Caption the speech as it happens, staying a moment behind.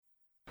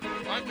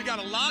All right, we got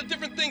a lot of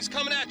different things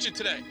coming at you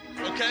today,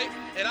 okay?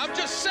 And I'm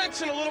just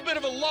sensing a little bit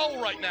of a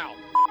lull right now.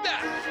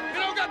 That. We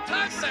don't got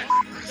time for that.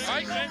 All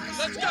right,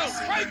 let's go.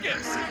 Crank it.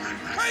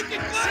 Crank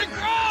it, Glenn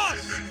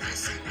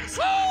Cross.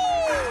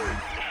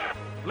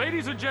 Woo!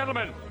 Ladies and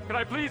gentlemen, can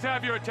I please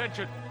have your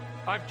attention?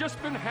 I've just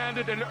been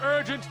handed an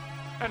urgent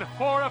and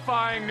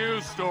horrifying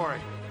news story.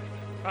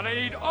 And I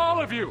need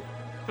all of you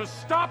to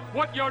stop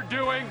what you're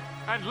doing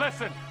and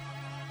listen.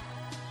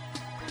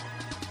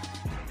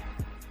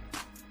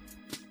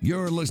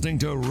 You're listening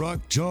to Rock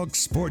Chalk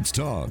Sports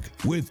Talk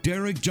with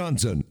Derek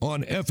Johnson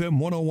on FM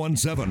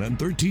 1017 and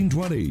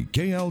 1320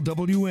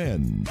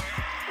 KLWN.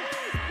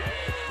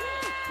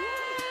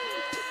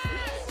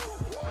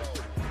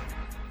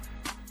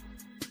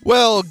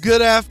 Well,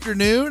 good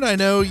afternoon. I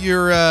know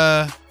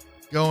you're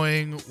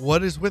going,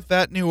 what is with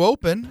that new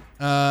open?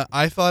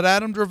 I thought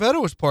Adam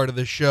Dravetta was part of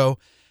this show.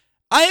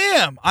 I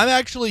am. I'm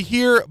actually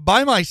here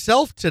by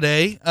myself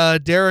today.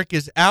 Derek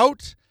is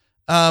out.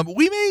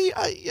 We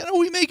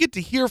may get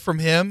to hear from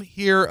him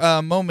here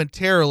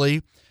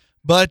momentarily,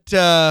 but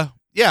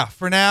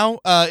for now,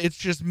 it's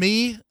just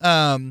me.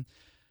 The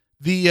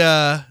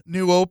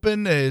new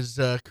open is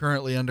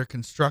currently under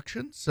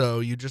construction,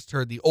 so you just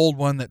heard the old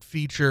one that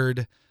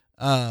featured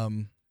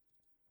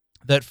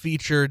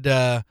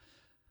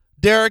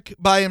Derek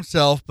by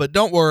himself. But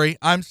don't worry,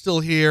 I'm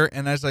still here,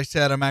 and as I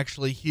said, I'm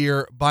actually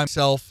here by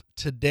myself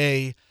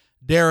today.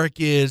 Derek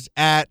is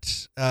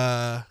at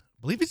I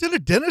believe he's at a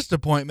dentist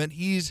appointment.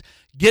 He's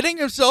getting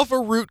himself a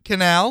root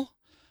canal,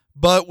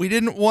 but we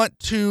didn't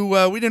want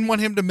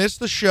him to miss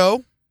the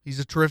show. He's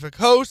a terrific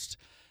host,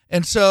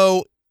 and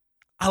so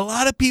a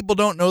lot of people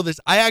don't know this.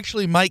 I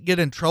actually might get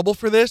in trouble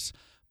for this,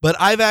 but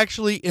I've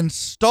actually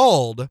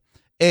installed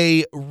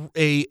a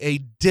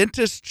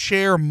dentist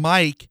chair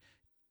mic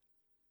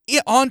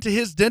onto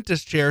his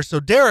dentist chair. So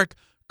Derek,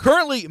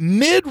 currently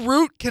mid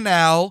root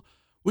canal,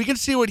 we can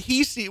see what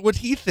he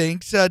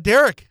thinks.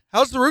 Derek,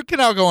 how's the root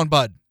canal going,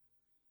 bud?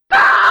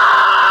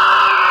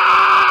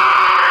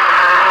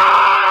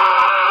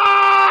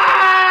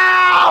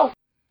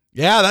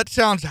 Yeah, that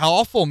sounds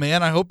awful,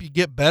 man. I hope you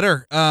get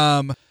better.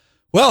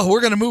 Well, we're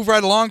going to move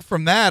right along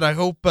from that. I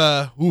hope,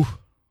 that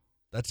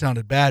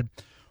sounded bad.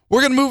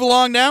 We're going to move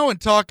along now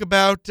and talk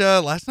about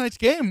last night's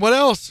game. What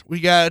else? We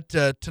got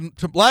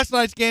last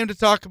night's game to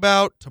talk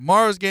about,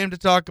 tomorrow's game to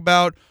talk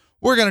about.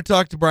 We're going to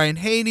talk to Brian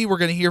Haney. We're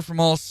going to hear from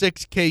all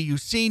 6 KU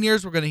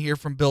seniors. We're going to hear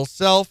from Bill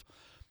Self.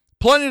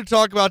 Plenty to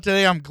talk about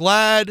today. I'm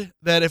glad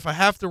that if I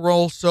have to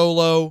roll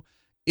solo,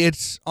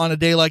 it's on a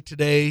day like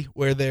today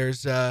where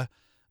there's a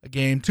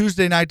game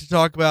Tuesday night to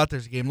talk about.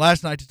 There's a game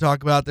last night to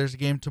talk about. There's a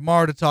game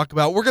tomorrow to talk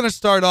about. We're going to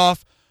start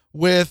off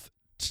with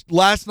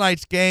last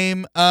night's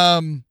game.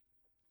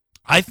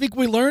 I think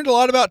we learned a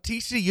lot about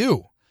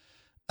TCU.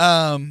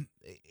 Again,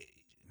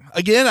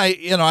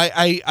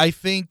 I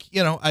think,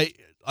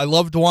 I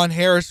love DeJuan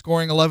Harris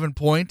scoring 11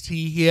 points.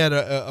 He had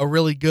a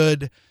really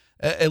good,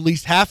 at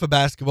least half a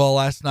basketball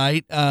last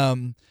night.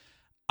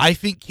 I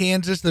think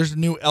Kansas, there's a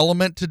new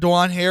element to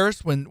DeJuan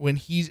Harris when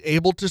he's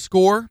able to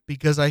score,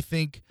 because I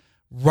think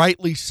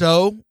rightly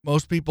so.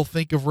 Most people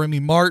think of Remy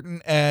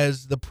Martin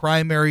as the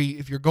primary,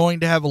 if you're going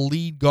to have a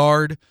lead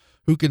guard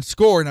who can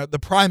score. Now, the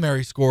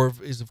primary scorer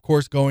is, of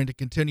course, going to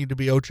continue to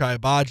be Ochai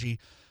Agbaji.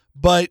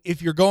 But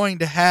if you're going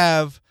to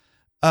have,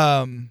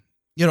 a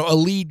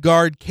lead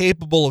guard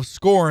capable of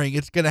scoring,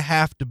 it's going to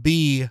have to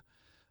be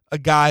a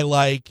guy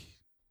like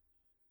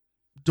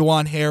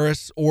DeJuan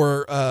Harris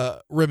or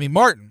Remy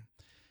Martin.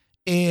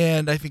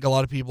 And I think a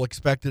lot of people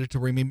expected it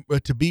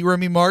to be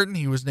Remy Martin.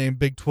 He was named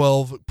Big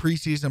 12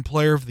 preseason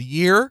player of the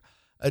year.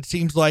 It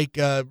seems like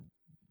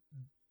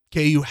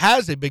KU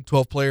has a Big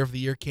 12 player of the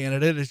year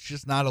candidate. It's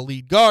just not a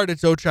lead guard.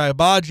 It's Ochai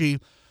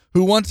Agbaji,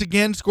 who once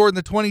again scored in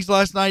the 20s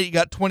last night. He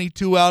got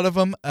 22 out of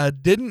him.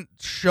 Didn't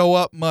show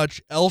up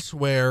much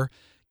elsewhere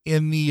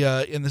on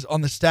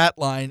the stat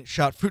line.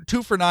 Shot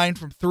 2 for 9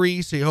 from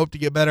 3, so you hope to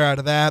get better out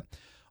of that.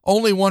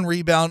 Only 1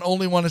 rebound,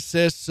 only 1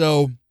 assist.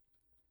 So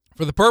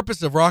for the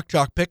purpose of Rock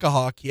Chalk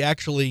Pick-a-Hawk, he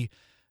actually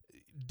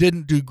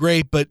didn't do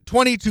great, but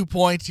 22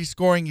 points. He's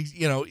scoring,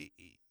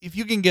 if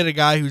you can get a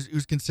guy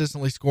who's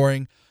consistently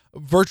scoring,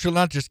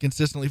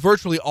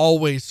 virtually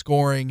always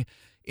scoring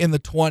in the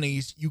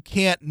 20s, you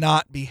can't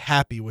not be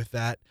happy with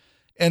that.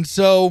 And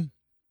so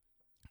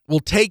we'll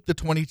take the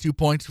 22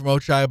 points from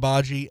Ochai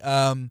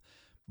Agbaji.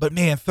 But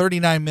man,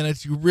 39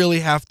 minutes, you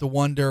really have to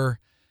wonder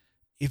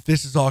if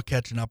this is all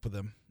catching up with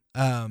him.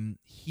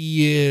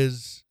 He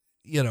is,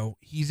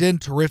 he's in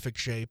terrific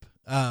shape.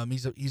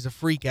 He's a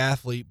freak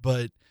athlete,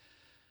 but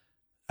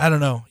I don't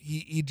know.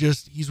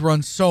 He's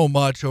run so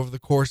much over the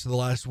course of the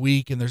last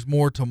week, and there's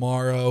more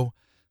tomorrow.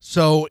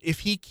 So if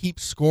he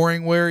keeps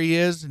scoring where he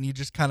is, and you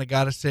just kind of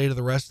got to say to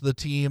the rest of the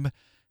team,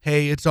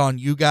 hey, it's on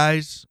you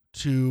guys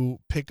to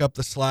pick up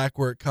the slack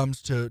where it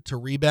comes to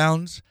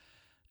rebounds,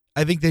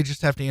 I think they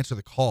just have to answer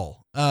the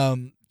call.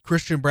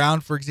 Christian Brown,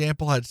 for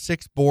example, had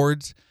 6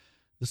 boards.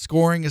 The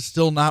scoring is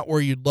still not where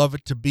you'd love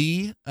it to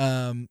be.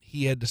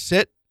 He had to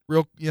sit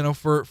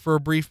for a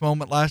brief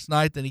moment last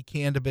night. Then he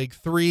canned a big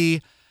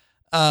 3.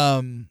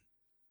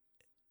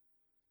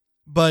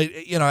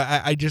 But you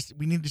know,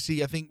 we need to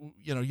see. I think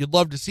you'd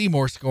love to see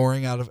more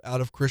scoring out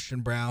of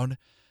Christian Braun.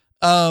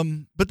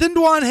 But then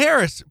Dajuan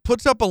Harris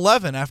puts up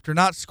 11 after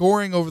not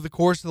scoring over the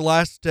course of the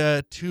last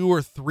 2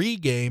 or 3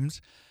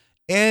 games,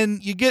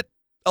 and you get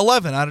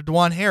 11 out of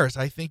Dajuan Harris.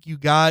 I think you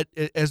got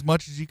as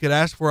much as you could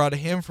ask for out of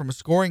him from a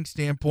scoring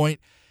standpoint.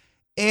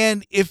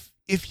 And if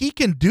he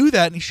can do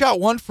that, and he shot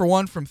 1 for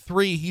 1 from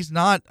 3, he's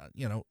not,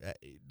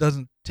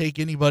 doesn't take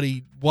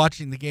anybody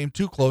watching the game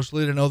too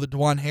closely to know that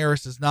Dajuan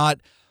Harris is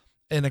not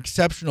an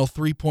exceptional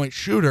 3-point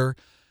shooter.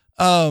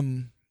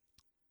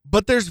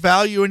 But there's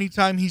value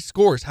anytime he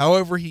scores,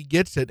 however he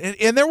gets it.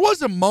 And there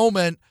was a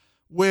moment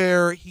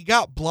where he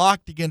got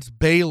blocked against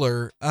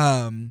Baylor,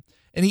 and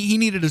he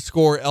needed to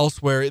score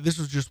elsewhere. This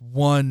was just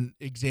one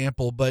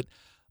example, but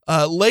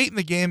late in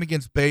the game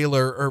against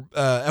Baylor, or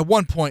at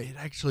one point, it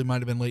actually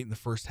might have been late in the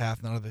first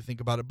half, now that I think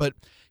about it, but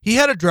he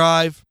had a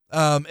drive,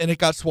 and it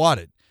got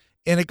swatted.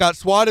 And it got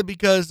swatted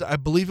because I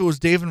believe it was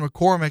David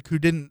McCormick who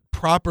didn't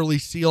properly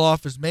seal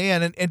off his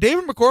man. And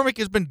David McCormick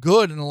has been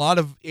good in a lot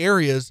of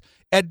areas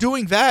at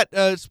doing that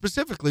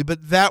specifically,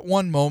 but that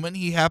one moment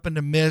he happened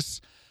to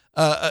miss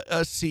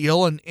a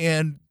seal,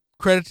 and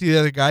credit to the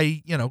other guy,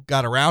 he,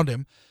 got around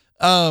him.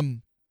 I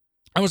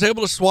was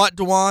able to swat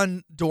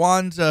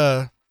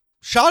Dajuan's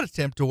shot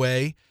attempt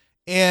away,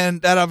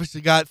 and that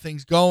obviously got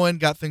things going,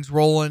 got things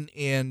rolling,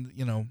 and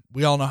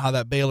we all know how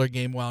that Baylor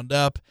game wound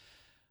up.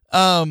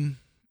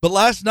 But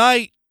last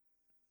night,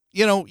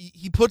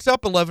 he puts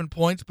up 11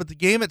 points, but the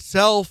game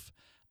itself,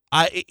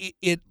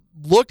 it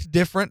looked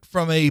different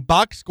from a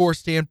box score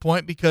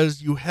standpoint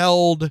because you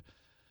held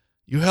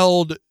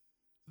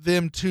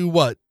them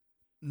to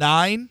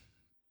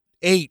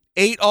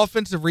 8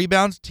 offensive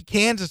rebounds.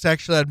 Kansas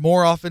actually had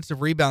more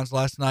offensive rebounds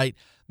last night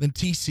than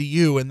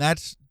TCU, and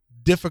that's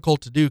difficult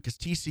to do because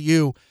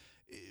TCU,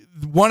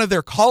 one of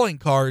their calling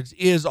cards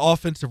is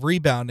offensive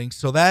rebounding,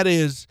 so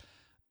that's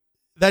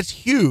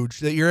huge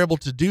that you're able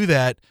to do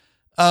that.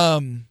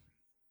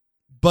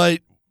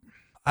 But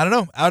I don't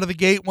know, out of the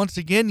gate, once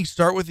again, you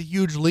start with a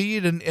huge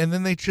lead and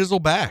then they chisel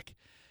back.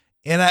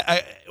 And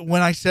I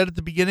when I said at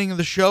the beginning of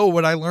the show,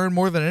 what I learned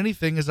more than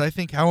anything is I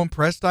think how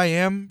impressed I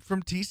am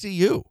from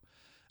TCU.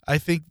 I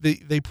think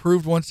they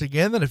proved once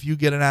again that if you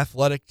get an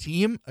athletic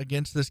team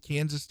against this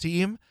Kansas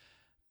team,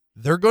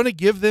 they're going to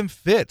give them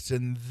fits.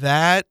 And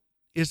that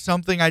is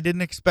something I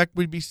didn't expect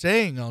we'd be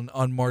saying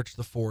on March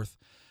the 4th.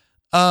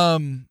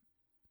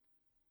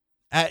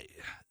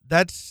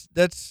 That's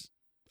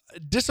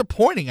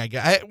disappointing, I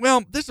guess.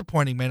 Well,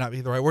 disappointing may not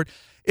be the right word.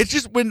 It's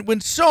just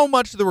when so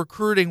much of the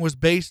recruiting was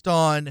based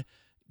on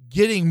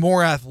getting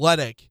more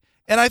athletic,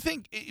 and I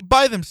think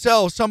by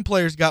themselves, some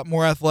players got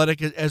more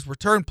athletic as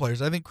return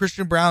players. I think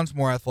Christian Braun's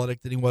more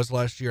athletic than he was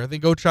last year. I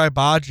think Ochai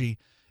Baji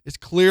is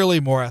clearly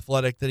more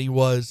athletic than he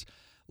was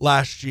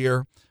last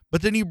year.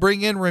 But then you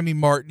bring in Remy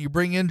Martin, you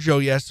bring in Joe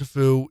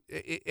Yesufu,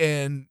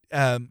 and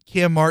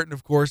Cam Martin,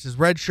 of course, is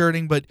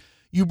redshirting, but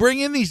you bring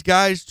in these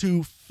guys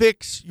to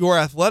fix your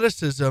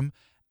athleticism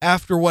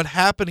after what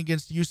happened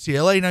against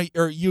UCLA,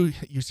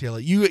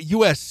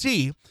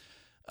 USC.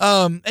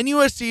 And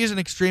USC is an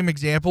extreme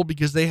example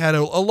because they had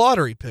a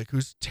lottery pick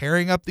who's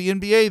tearing up the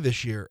NBA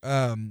this year.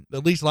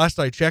 At least last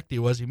I checked, he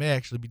was. He may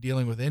actually be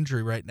dealing with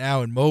injury right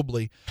now in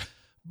Mobley.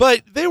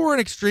 But they were an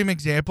extreme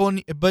example,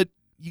 but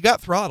you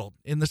got throttled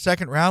in the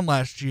second round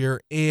last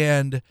year.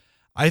 And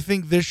I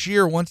think this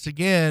year, once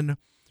again,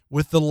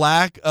 with the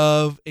lack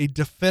of a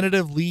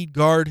definitive lead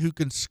guard who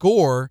can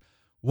score,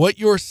 what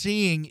you're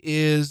seeing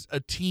is a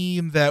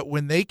team that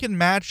when they can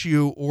match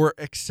you or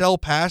excel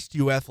past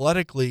you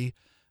athletically,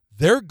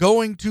 they're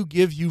going to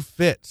give you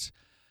fits.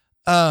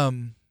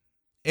 And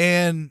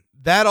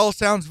that all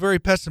sounds very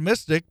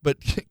pessimistic, but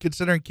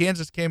considering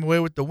Kansas came away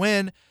with the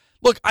win,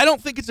 look, I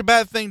don't think it's a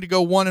bad thing to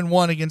go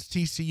 1-1 against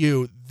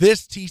TCU,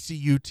 this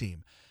TCU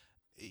team.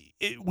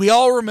 We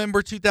all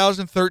remember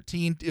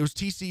 2013. It was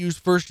TCU's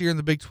first year in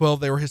the Big 12.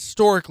 They were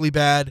historically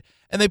bad,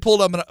 and they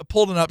pulled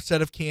an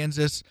upset of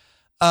Kansas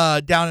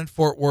down in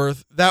Fort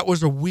Worth. That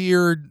was a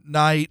weird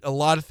night. A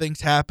lot of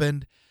things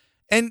happened,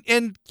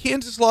 and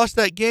Kansas lost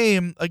that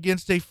game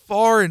against a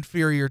far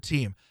inferior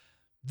team.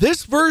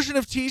 This version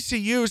of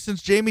TCU,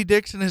 since Jamie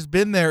Dixon has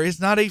been there, is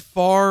not a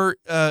far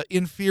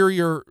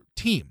inferior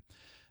team.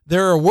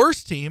 They're a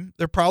worse team.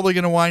 They're probably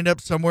going to wind up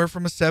somewhere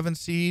from a 7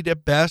 seed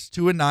at best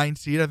to a 9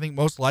 seed. I think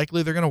most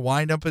likely they're going to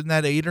wind up in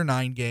that 8 or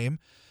 9 game.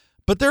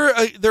 But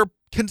they're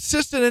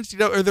consistent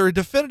NCAA, or they're a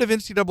definitive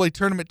NCAA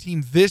tournament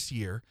team this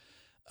year.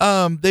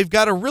 They've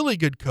got a really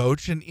good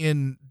coach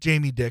in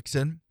Jamie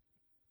Dixon.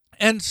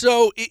 And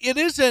so it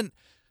isn't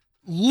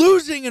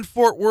losing in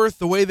Fort Worth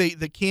the way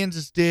that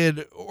Kansas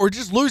did, or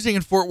just losing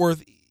in Fort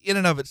Worth in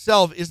and of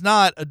itself is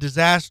not a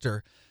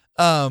disaster.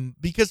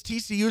 Because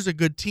TCU is a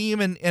good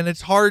team, and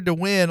it's hard to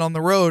win on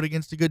the road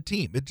against a good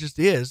team. It just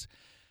is.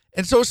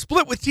 And so a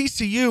split with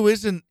TCU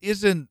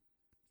isn't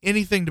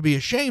anything to be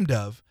ashamed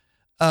of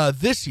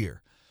this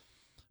year.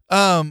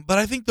 But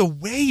I think the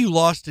way you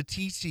lost to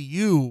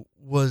TCU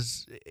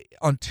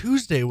on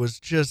Tuesday was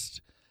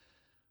just,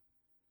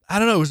 I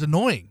don't know. It was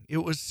annoying. It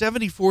was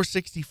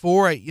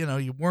 74-64.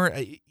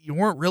 You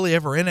weren't really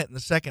ever in it in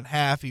the second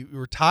half. You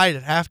were tied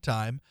at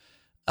halftime.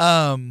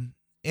 And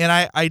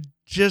I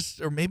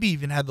just, or maybe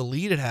even had the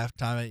lead at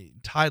halftime. I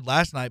tied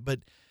last night,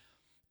 but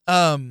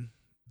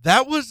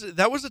that was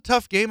a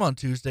tough game on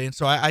Tuesday. And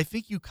so I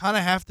think you kind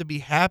of have to be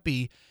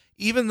happy,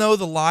 even though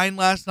the line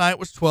last night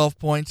was 12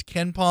 points.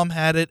 KenPom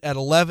had it at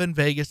 11.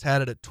 Vegas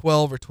had it at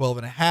 12 or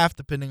 12.5,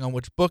 depending on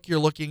which book you're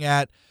looking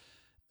at.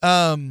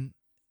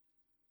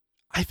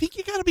 I think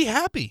you got to be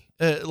happy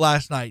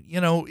last night.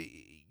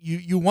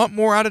 You want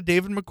more out of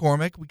David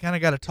McCormick. We kind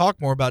of got to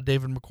talk more about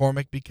David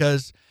McCormick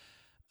because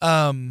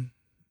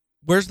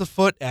where's the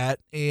foot at,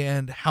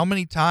 and how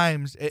many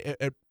times?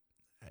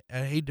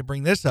 I hate to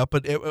bring this up,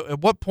 but at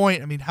what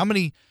point? I mean, how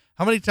many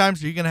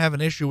times are you going to have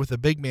an issue with a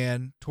big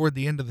man toward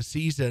the end of the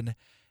season?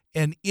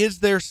 And is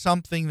there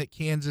something that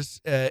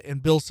Kansas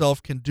and Bill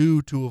Self can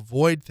do to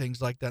avoid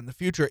things like that in the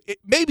future?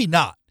 Maybe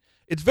not.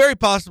 It's very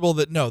possible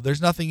that no,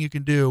 there's nothing you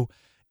can do.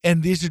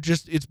 And these are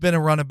it's been a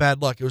run of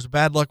bad luck. It was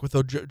bad luck with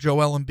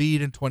Joel Embiid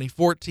in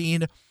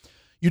 2014.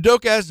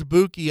 Udoka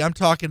Azubuike, I'm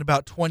talking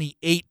about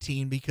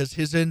 2018 because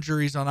his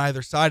injuries on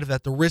either side of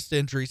that, the wrist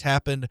injuries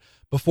happened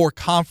before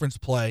conference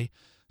play.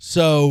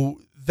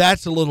 So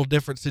that's a little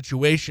different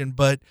situation.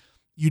 But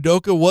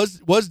Udoka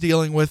was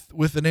dealing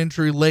with an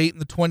injury late in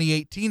the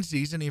 2018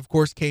 season. He, of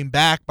course, came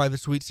back by the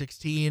Sweet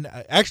 16,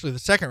 actually the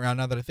second round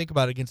now that I think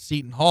about it, against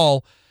Seton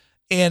Hall,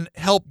 and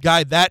helped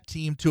guide that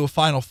team to a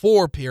Final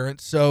Four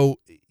appearance. So,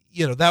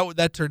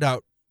 that turned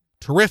out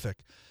terrific.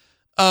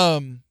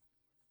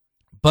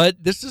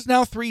 But this is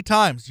now 3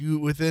 times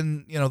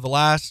within the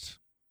last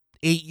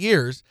 8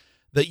 years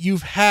that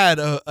you've had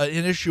an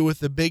issue with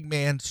the big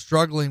man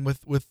struggling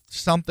with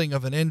something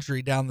of an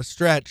injury down the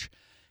stretch.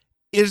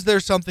 Is there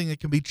something that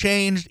can be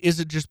changed? Is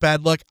it just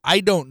bad luck? I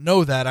don't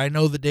know that. I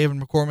know that David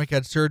McCormick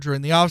had surgery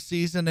in the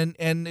offseason,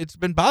 and it's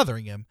been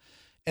bothering him.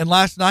 And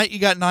last night you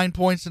got 9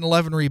 points and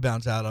 11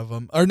 rebounds out of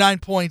him. Or 9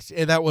 points,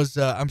 that was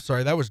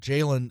that was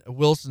Jalen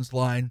Wilson's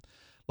line.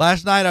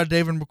 Last night on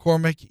David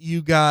McCormick,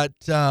 you got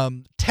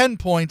 10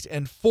 points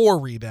and 4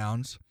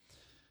 rebounds.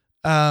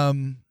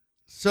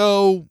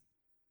 So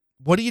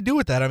what do you do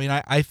with that? I mean,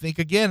 I think,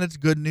 again, it's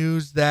good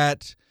news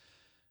that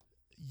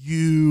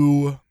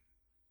your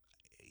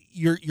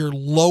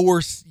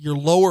lower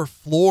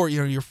floor,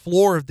 your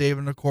floor of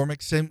David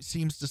McCormick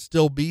seems to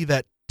still be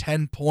that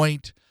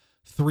 10-point,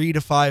 3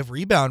 to 5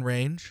 rebound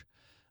range.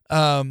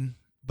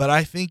 But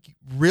I think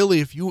really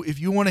if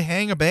you want to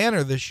hang a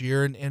banner this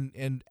year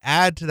and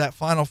add to that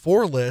Final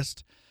Four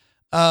list,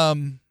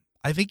 I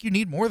think you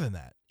need more than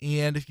that.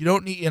 And if you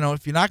don't need,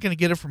 if you're not going to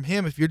get it from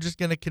him, if you're just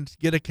going to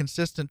get a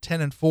consistent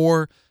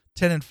 10-4,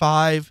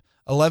 10-5,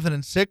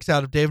 11-6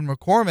 out of David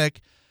McCormick,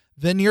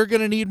 then you're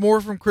going to need more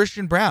from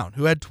Christian Braun,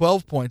 who had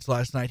 12 points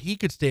last night. He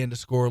could stand to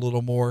score a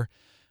little more.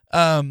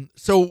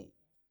 So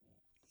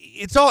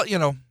it's all,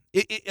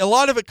 a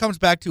lot of it comes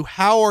back to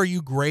how are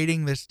you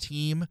grading this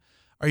team?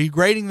 Are you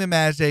grading them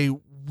as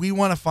we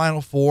won a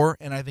Final Four,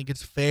 and I think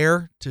it's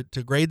fair to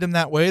grade them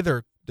that way.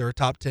 They're a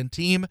top 10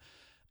 team.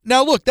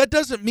 Now, look, that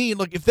doesn't mean,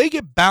 if they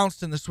get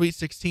bounced in the Sweet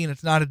 16,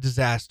 it's not a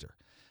disaster.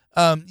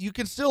 You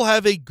can still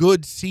have a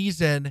good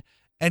season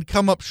and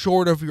come up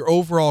short of your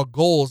overall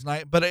goals.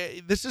 But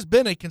this has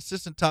been a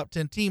consistent top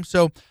 10 team,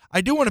 so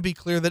I do want to be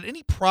clear that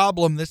any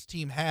problem this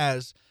team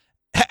has,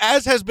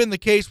 as has been the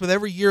case with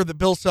every year that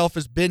Bill Self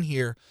has been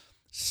here,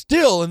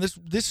 still, and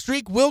this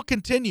streak will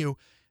continue,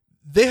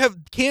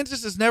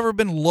 Kansas has never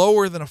been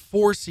lower than a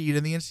 4 seed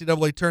in the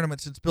NCAA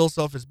tournament since Bill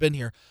Self has been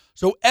here.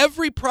 So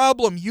every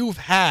problem you've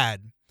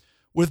had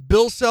with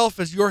Bill Self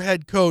as your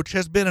head coach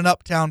has been an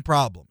uptown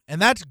problem,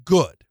 and that's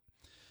good.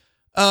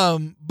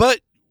 But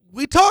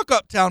we talk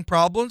uptown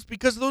problems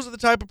because those are the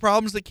type of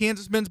problems that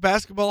Kansas men's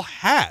basketball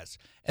has,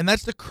 and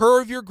that's the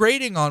curve you're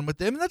grading on with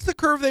them, and that's the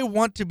curve they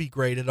want to be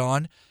graded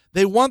on.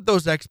 They want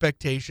those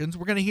expectations.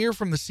 We're going to hear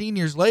from the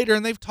seniors later,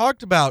 and they've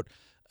talked about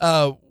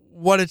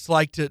what it's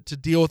like to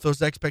deal with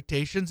those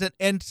expectations,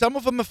 and some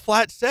of them have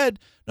flat said,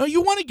 no,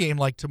 you want a game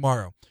like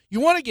tomorrow. You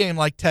want a game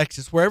like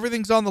Texas where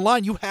everything's on the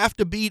line. You have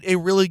to beat a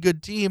really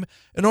good team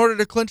in order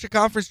to clinch a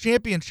conference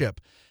championship.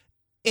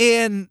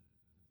 And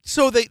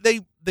so they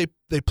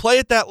play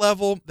at that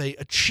level. They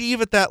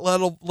achieve at that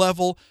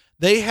level.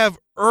 They have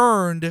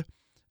earned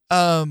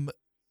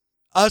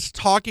us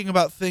talking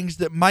about things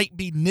that might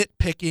be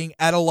nitpicking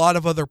at a lot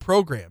of other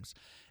programs.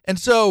 And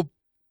so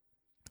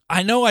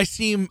I know I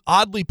seem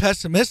oddly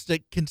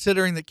pessimistic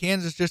considering that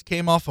Kansas just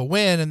came off a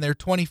win and they're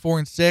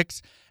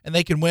 24-6 and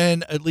they can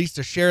win at least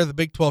a share of the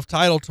Big 12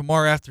 title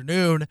tomorrow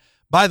afternoon.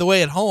 By the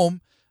way, at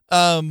home,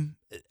 I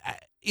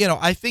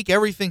think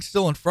everything's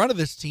still in front of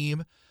this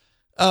team.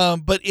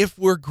 But if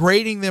we're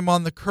grading them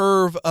on the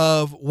curve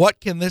of what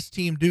can this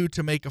team do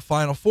to make a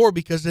Final Four,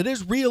 because it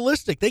is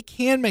realistic, they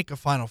can make a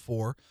Final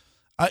Four.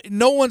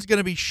 No one's going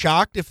to be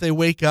shocked if they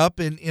wake up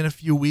in a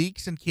few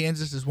weeks and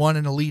Kansas has won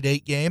an Elite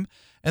Eight game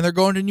and they're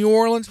going to New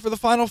Orleans for the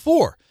Final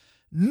Four.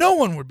 No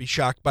one would be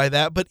shocked by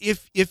that. But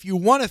if you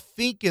want to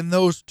think in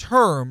those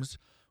terms,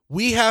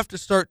 we have to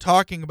start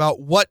talking about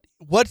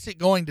what's it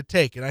going to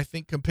take. And I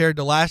think compared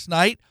to last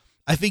night,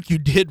 I think you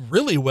did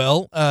really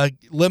well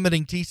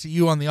limiting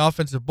TCU on the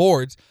offensive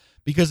boards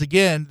because,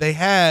 again, they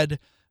had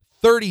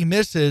 30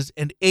 misses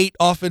and 8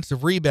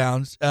 offensive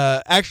rebounds.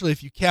 Actually,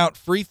 if you count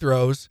free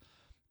throws,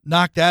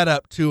 knock that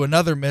up to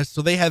another miss.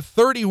 So they had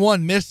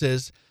 31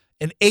 misses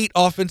and 8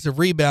 offensive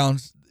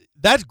rebounds.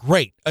 That's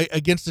great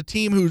against a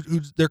team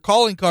whose their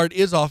calling card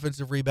is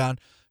offensive rebound.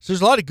 So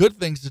there's a lot of good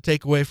things to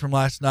take away from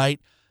last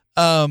night.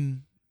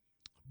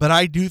 But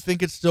I do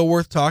think it's still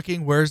worth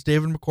talking. Where's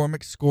David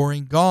McCormick's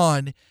scoring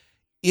gone?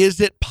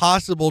 Is it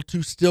possible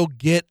to still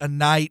get a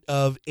night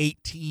of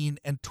 18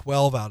 and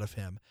 12 out of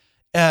him?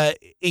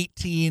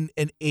 18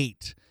 and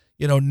 8,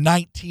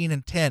 19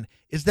 and 10.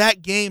 Is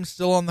that game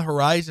still on the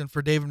horizon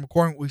for David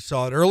McCormick? We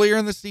saw it earlier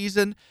in the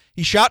season.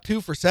 He shot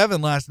 2 for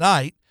 7 last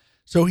night.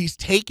 So he's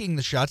taking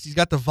the shots. He's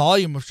got the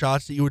volume of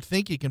shots that you would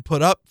think he can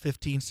put up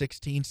 15,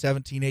 16,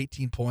 17,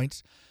 18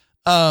 points.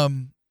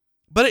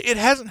 But it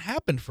hasn't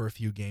happened for a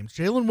few games.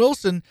 Jalen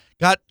Wilson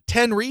got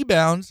 10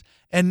 rebounds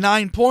and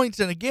 9 points.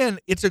 And again,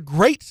 it's a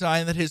great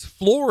sign that his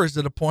floor is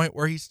at a point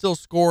where he's still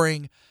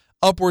scoring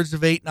upwards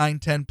of 8, 9,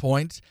 10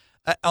 points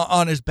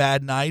on his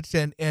bad nights.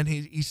 And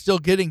he's still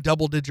getting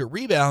double-digit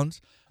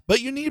rebounds.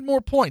 But you need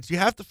more points. You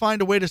have to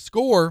find a way to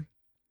score,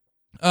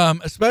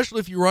 especially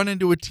if you run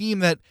into a team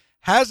that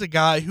has a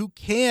guy who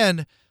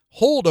can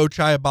hold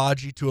Ochai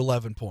Agbaji to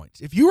 11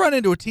 points. If you run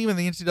into a team in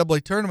the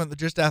NCAA tournament that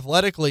just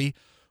athletically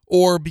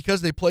or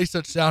because they play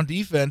such sound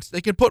defense,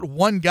 they can put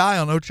one guy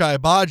on Ochai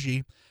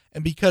Agbaji,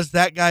 and because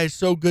that guy is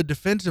so good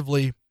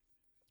defensively,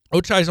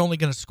 Ochai is only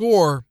going to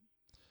score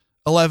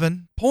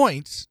 11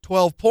 points,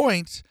 12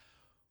 points,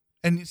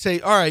 and you say,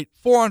 all right,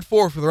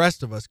 4-on-4 for the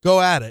rest of us. Go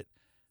at it.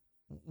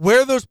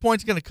 Where are those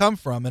points going to come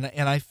from? And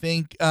I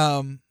think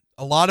a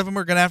lot of them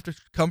are going to have to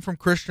come from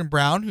Christian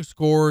Braun, who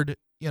scored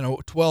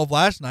 12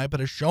 last night, but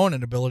has shown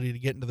an ability to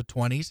get into the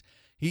 20s.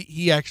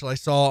 He actually, I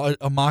saw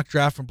a mock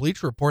draft from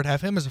Bleacher Report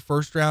have him as a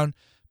first-round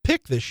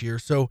pick this year.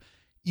 So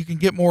you can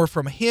get more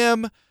from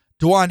him.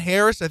 DeJuan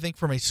Harris, I think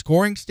from a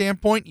scoring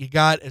standpoint, you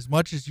got as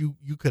much as you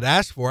could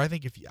ask for. I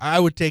think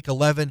I would take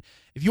 11.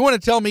 If you want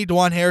to tell me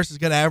DeJuan Harris is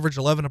going to average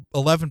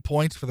 11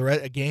 points for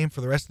a game for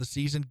the rest of the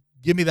season,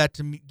 give that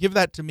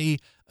to me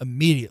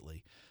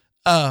immediately.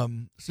 So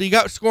you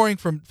got scoring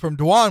from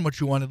DeJuan, what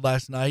you wanted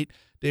last night.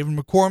 David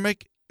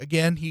McCormick,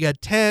 again, he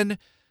got 10.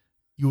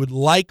 You would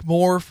like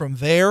more from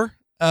there.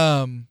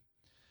 But,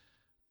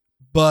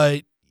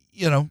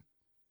 you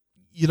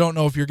don't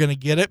know if you're going to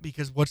get it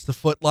because what's the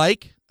foot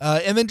like?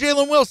 And then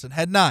Jalen Wilson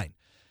had 9.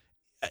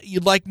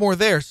 You'd like more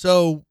there.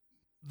 So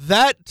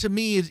that, to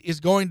me,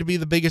 is going to be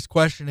the biggest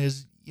question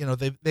is,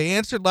 they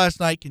answered last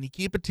night, can you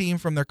keep a team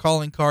from their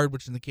calling card,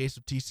 which in the case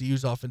of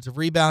TCU's offensive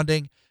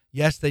rebounding,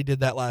 yes, they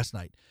did that last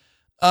night.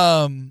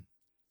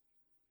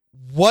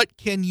 What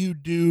can you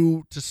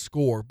do to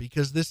score?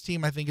 Because this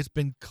team, I think it's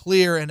been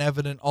clear and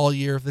evident all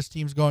year. If this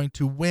team's going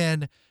to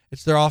win,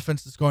 it's their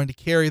offense that's going to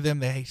carry them.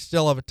 They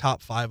still have a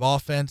top 5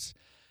 offense,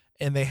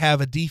 and they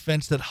have a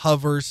defense that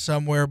hovers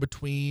somewhere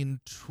between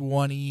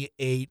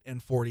 28th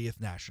and 40th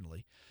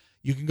nationally.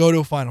 You can go to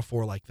a Final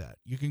Four like that.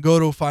 You can go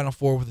to a Final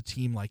Four with a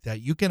team like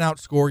that. You can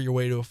outscore your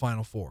way to a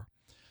Final Four.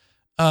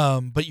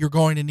 But you're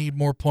going to need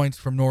more points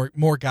from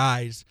more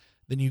guys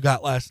than you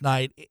got last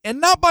night. And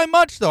not by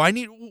much, though.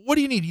 What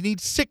do you need? You need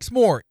 6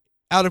 more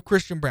out of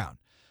Christian Braun.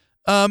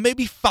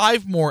 Maybe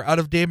 5 more out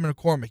of David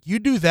McCormick. You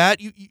do that.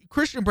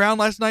 Christian Braun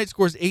last night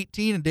scores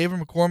 18 and David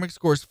McCormick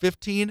scores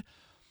 15.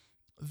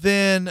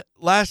 Then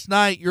last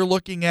night you're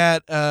looking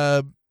at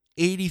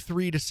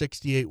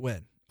 83-68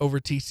 win over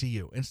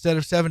TCU instead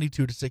of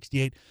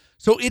 72-68.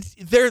 So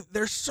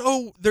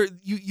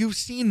you've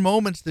seen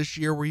moments this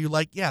year where you're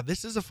like, yeah,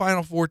 this is a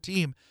Final Four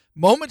team.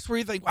 Moments where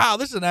you think, wow,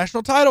 this is a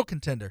national title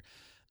contender.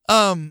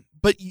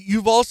 But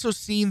you've also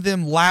seen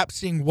them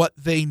lapsing what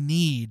they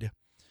need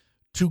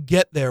to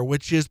get there,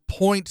 which is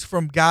points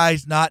from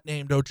guys not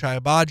named Ochai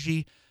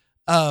Agbaji.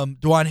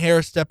 DeJuan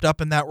Harris stepped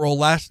up in that role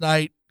last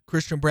night.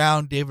 Christian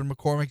Braun, David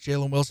McCormick,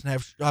 Jalen Wilson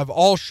have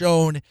all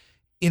shown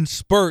in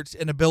spurts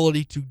an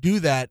ability to do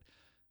that.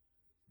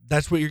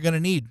 That's what you're going to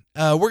need.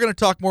 We're going to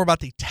talk more about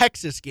the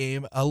Texas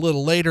game a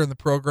little later in the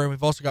program.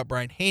 We've also got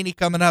Brian Haney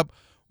coming up.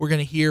 We're going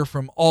to hear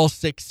from all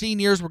 6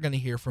 seniors. We're going to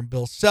hear from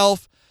Bill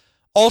Self.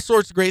 All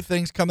sorts of great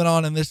things coming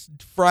on in this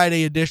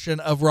Friday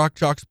edition of Rock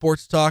Chalk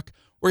Sports Talk.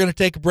 We're going to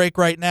take a break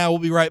right now. We'll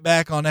be right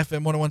back on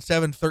FM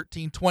 1017,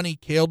 1320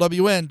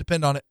 KLWN.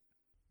 Depend on it.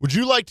 Would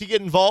you like to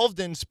get involved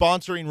in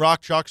sponsoring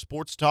Rock Chalk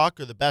Sports Talk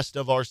or the Best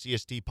of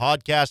RCST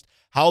podcast?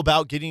 How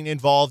about getting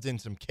involved in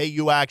some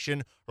KU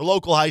action or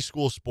local high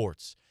school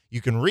sports? You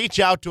can reach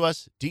out to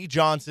us,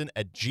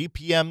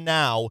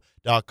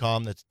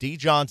 djohnson@gpmnow.com. That's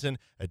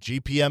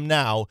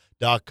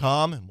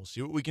djohnson@gpmnow.com, and we'll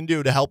see what we can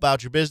do to help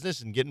out your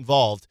business and get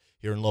involved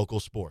here in local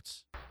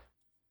sports.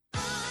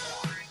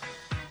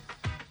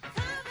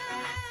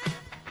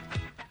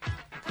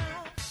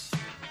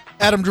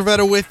 Adam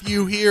Dravetta with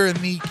you here in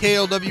the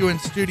KLWN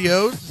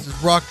studios. This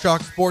is Rock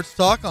Chalk Sports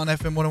Talk on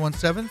FM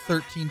 1017,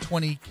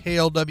 1320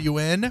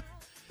 KLWN.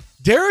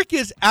 Derek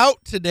is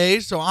out today,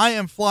 so I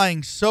am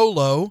flying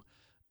solo.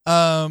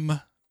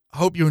 I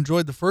hope you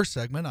enjoyed the first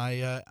segment.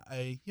 This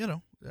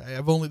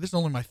is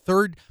only my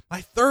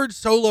third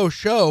solo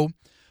show.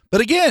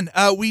 But again,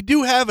 we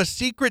do have a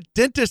secret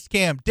dentist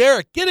cam.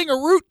 Derek getting a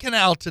root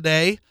canal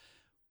today,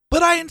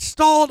 but I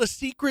installed a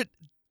secret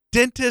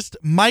dentist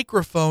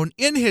microphone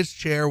in his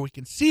chair. We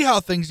can see how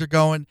things are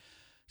going.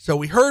 So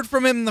we heard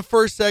from him in the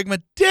first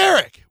segment.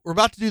 Derek, we're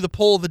about to do the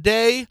poll of the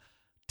day.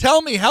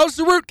 Tell me, how's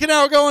the root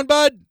canal going,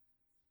 bud?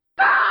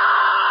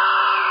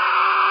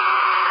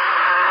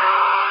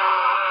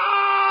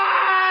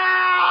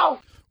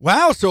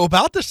 Wow, so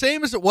about the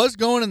same as it was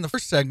going in the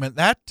first segment.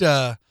 That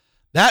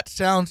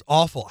sounds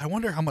awful. I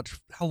wonder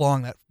how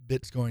long that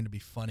bit's going to be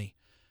funny.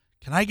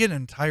 Can I get an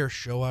entire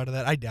show out of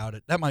that? I doubt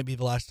it. That might be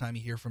the last time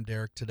you hear from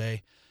Derek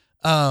today.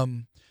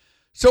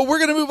 So we're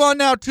going to move on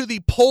now to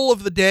the poll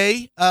of the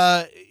day.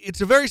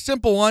 It's a very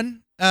simple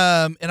one,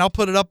 and I'll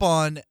put it up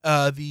on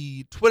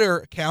the Twitter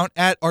account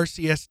at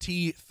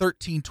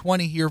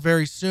RCST1320 here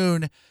very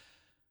soon.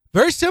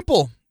 Very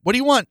simple. What do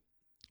you want?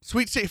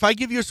 If I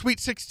give you a Sweet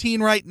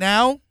 16 right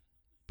now,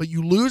 but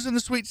you lose in the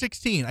Sweet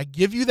 16, I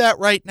give you that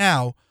right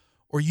now,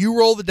 or you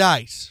roll the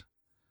dice.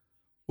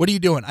 What are you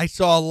doing? I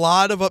saw a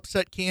lot of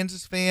upset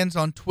Kansas fans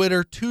on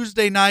Twitter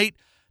Tuesday night.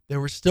 They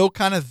were still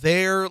kind of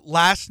there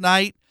last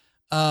night.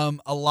 A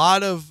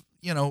lot of,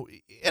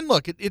 and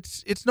look,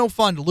 it's no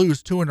fun to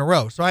lose two in a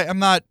row. So I'm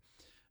not,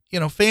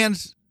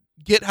 fans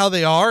get how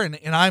they are,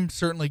 and I'm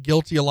certainly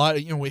guilty a lot.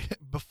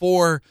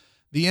 Before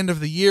the end of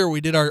the year, we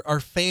did our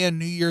fan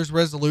New Year's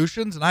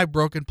resolutions, and I've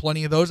broken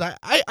plenty of those.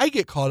 I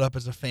get caught up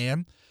as a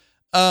fan.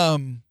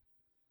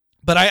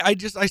 But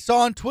I saw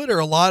on Twitter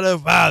a lot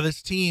of,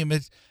 this team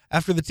is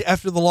after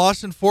the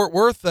loss in Fort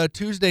Worth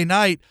Tuesday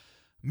night.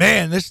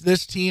 Man,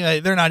 this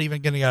team, they're not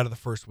even getting out of the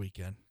first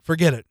weekend.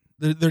 Forget it.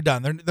 They're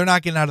done. They're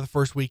not getting out of the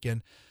first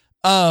weekend.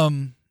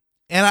 And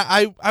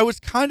I was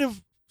kind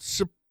of,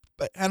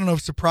 I don't know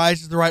if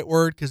surprised is the right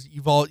word, because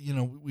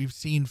we've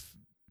seen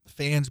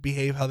fans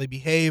behave how they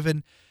behave,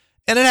 and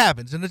it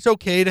happens, and it's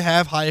okay to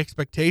have high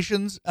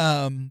expectations.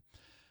 My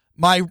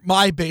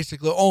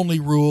basically only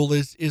rule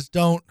is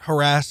don't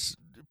harass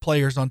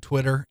players on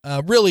Twitter.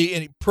 Really,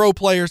 any pro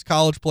players,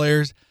 college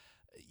players,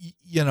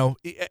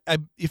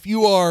 if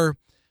you are,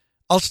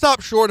 I'll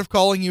stop short of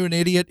calling you an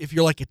idiot if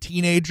you're like a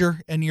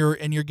teenager and you're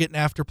getting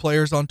after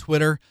players on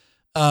Twitter,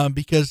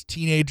 because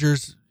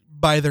teenagers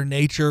by their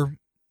nature,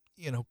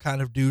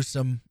 kind of do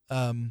some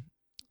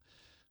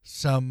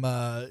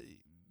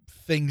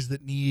things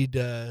that need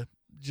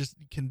just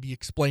can be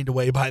explained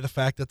away by the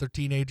fact that they're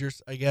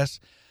teenagers, I guess.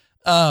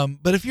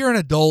 But if you're an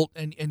adult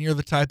and you're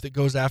the type that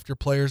goes after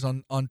players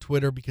on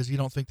Twitter because you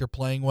don't think they're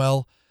playing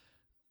well,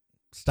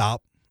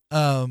 stop.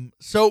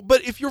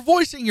 But if you're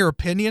voicing your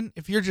opinion,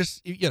 if you're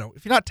just, if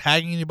you're not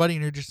tagging anybody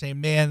and you're just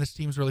saying, man, this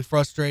team's really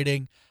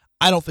frustrating,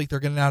 I don't think they're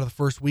getting out of the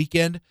first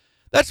weekend,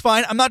 that's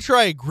fine. I'm not sure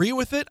I agree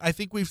with it. I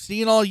think we've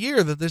seen all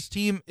year that this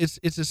team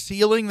it's a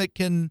ceiling that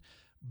can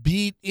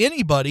beat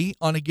anybody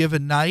on a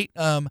given night.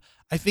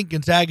 I think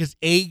Gonzaga's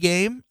A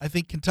game. I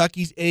think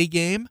Kentucky's A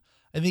game.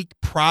 I think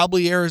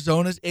probably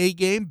Arizona's A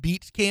game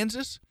beats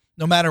Kansas,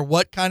 no matter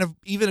what kind of,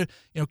 even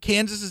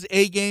Kansas's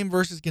A game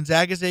versus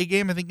Gonzaga's A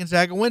game. I think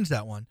Gonzaga wins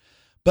that one.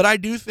 But I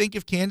do think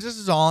if Kansas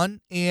is on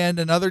and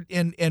if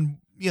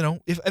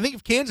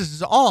Kansas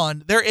is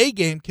on, their A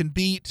game can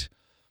beat,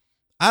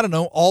 I don't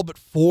know, all but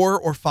 4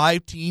 or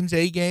 5 teams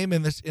A game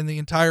in the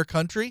entire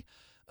country.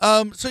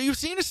 So you've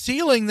seen a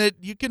ceiling that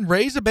you can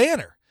raise a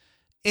banner,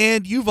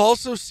 and you've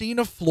also seen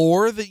a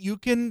floor that you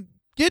can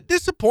get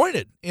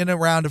disappointed in a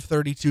round of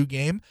 32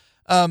 game.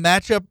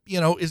 Matchup,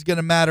 is going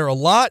to matter a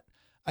lot.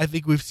 I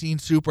think we've seen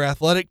super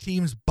athletic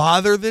teams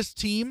bother this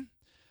team.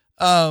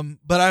 But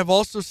I've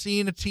also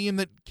seen a team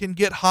that can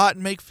get hot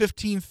and make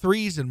 15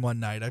 threes in one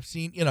night. I've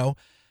seen,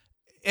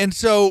 and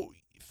so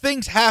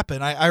things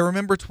happen. I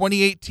remember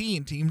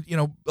 2018 team,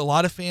 a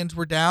lot of fans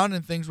were down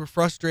and things were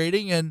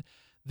frustrating. And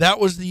that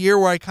was the year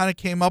where I kind of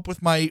came up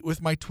with my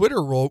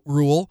Twitter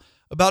rule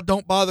about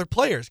don't bother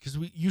players, because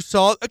you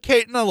saw,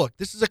 okay, now look,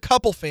 this is a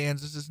couple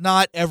fans, this is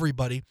not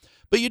everybody,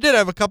 but you did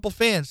have a couple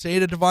fans say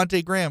to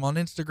Devontae Graham on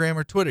Instagram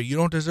or Twitter, you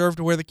don't deserve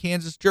to wear the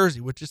Kansas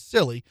jersey, which is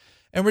silly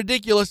and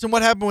ridiculous. And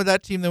what happened with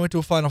that team? They went to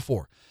a Final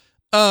Four.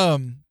 So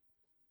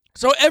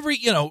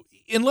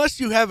unless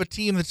you have a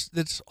team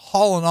that's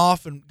hauling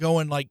off and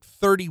going like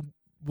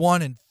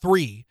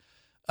 31-3,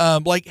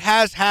 like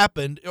has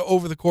happened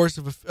over the course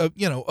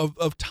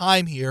of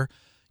time here,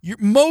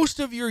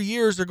 most of your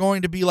years are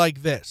going to be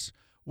like this,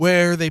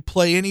 where they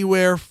play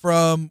anywhere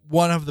from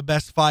one of the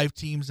best 5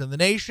 teams in the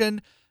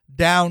nation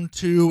down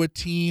to a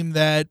team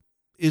that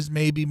is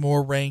maybe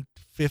more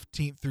ranked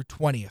 15th through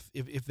 20th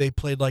if they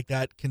played like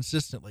that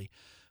consistently.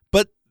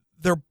 But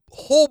their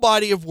whole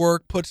body of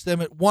work puts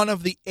them at one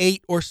of the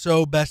 8 or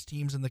so best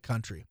teams in the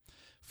country.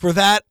 For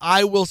that,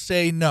 I will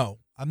say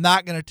no. I'm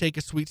not going to take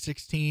a Sweet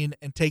 16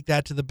 and take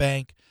that to the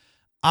bank.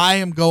 I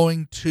am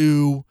going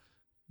to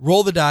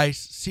roll the dice,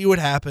 see what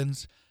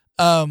happens.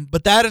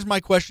 But that is my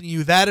question to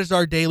you. That is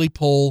our daily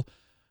poll.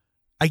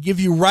 I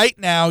give you right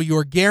now,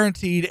 you're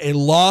guaranteed a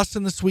loss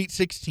in the Sweet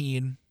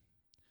 16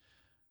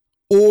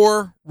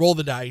 or roll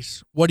the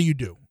dice. What do you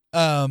do?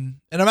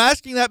 And I'm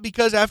asking that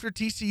because after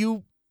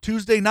TCU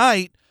Tuesday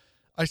night,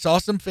 I saw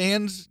some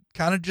fans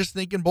kind of just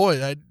thinking,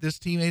 boy, this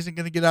team isn't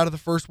going to get out of the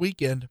first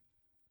weekend.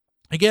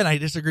 Again, I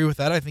disagree with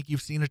that. I think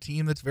you've seen a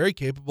team that's very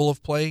capable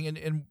of playing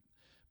and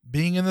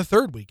being in the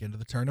third weekend of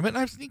the tournament.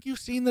 And I think you've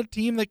seen the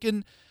team that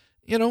can,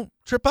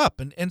 trip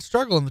up and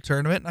struggle in the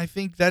tournament. And I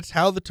think that's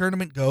how the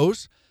tournament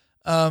goes.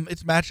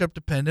 It's matchup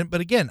dependent.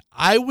 But again,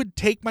 I would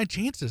take my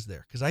chances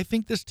there because I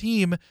think this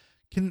team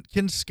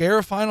can scare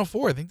a Final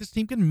Four. I think this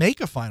team can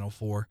make a Final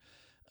Four.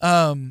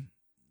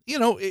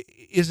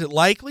 Is it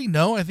likely?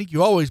 No. I think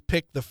you always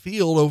pick the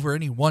field over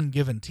any one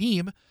given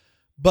team.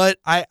 But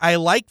I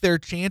like their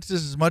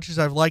chances as much as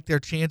I've liked their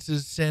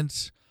chances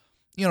since,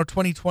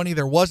 2020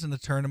 there wasn't a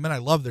tournament. I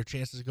love their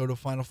chances to go to a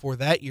Final Four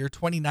that year.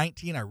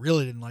 2019, I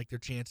really didn't like their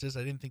chances.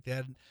 I didn't think they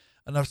had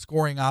enough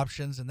scoring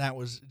options, and that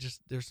was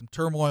just there's some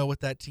turmoil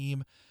with that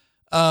team.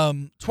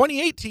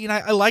 2018,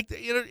 I liked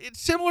it's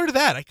similar to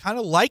that. I kind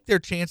of like their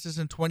chances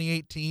in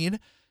 2018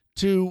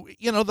 to,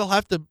 they'll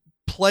have to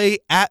play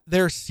at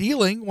their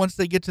ceiling once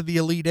they get to the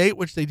Elite Eight,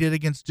 which they did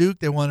against Duke.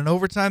 They won in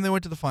overtime. They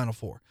went to the Final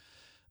Four.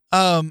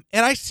 And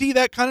I see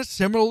that kind of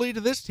similarly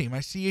to this team. I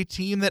see a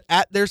team that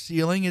at their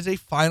ceiling is a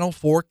Final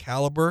Four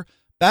caliber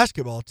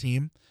basketball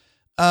team.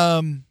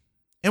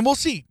 And we'll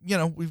see.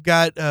 We've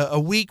got a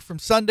week from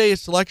Sunday,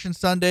 is Selection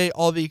Sunday.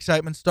 All the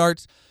excitement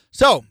starts.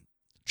 So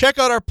check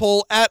out our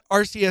poll at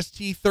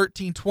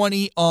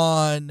RCST1320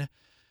 on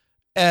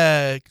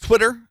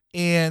Twitter,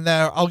 and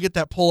I'll get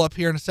that poll up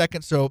here in a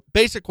second. So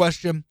basic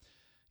question,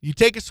 you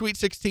take a Sweet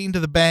 16 to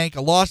the bank,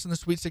 a loss in the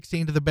Sweet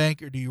 16 to the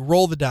bank, or do you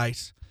roll the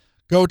dice?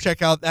 Go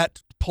check out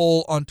that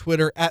poll on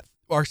Twitter at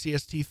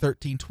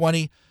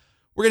RCST1320.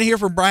 We're going to hear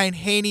from Brian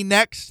Haney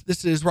next.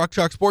 This is Rock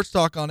Chalk Sports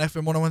Talk on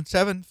FM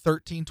 1017,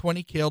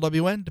 1320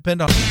 KLWN.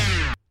 Depend on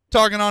it.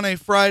 Talking on a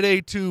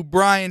Friday to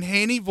Brian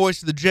Haney,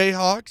 voice of the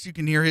Jayhawks. You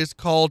can hear his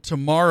call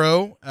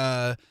tomorrow.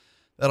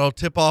 That'll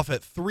tip off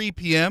at 3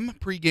 p.m.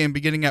 Pregame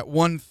beginning at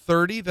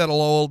 1:30. That'll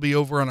all be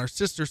over on our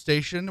sister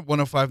station,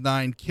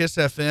 105.9 KISS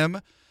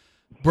FM.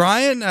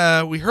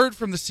 Brian, we heard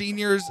from the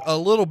seniors a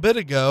little bit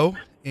ago,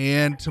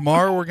 and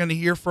tomorrow we're going to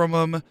hear from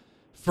them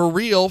for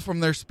real from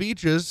their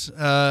speeches.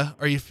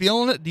 Are you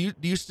feeling it? Do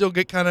you still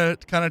get kind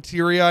of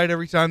teary-eyed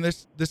every time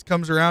this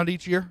comes around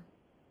each year?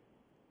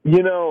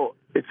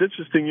 It's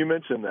interesting you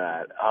mentioned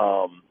that.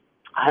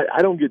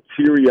 I don't get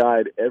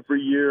teary-eyed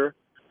every year,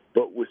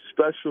 but with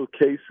special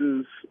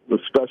cases,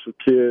 with special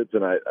kids,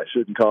 and I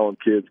shouldn't call them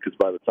kids because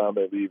by the time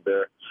they leave,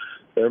 they're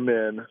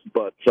men,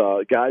 but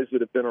guys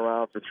that have been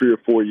around for 3 or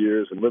 4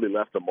 years and really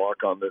left a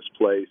mark on this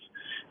place,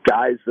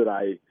 guys that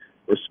I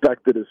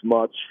respected as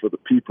much for the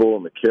people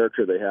and the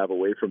character they have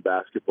away from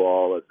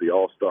basketball as the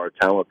all-star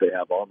talent they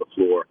have on the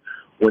floor.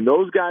 When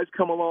those guys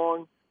come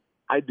along,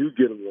 I do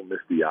get a little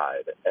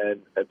misty-eyed.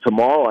 And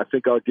tomorrow I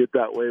think I'll get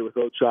that way with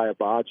Ochai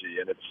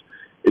Agbaji. And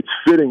it's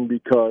fitting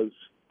because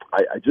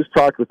I just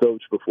talked with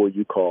Och before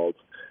you called.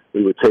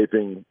 We were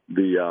taping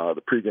the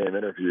pregame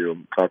interview,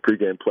 our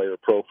pregame player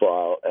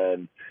profile,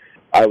 and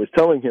I was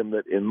telling him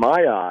that in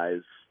my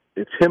eyes,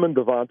 it's him and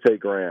Devontae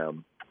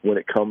Graham when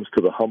it comes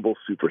to the humble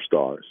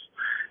superstars.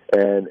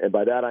 And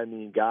by that I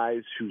mean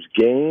guys whose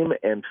game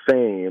and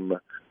fame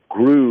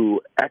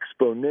grew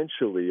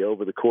exponentially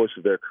over the course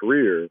of their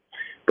career,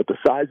 but the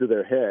size of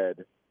their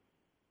head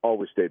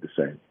always stayed the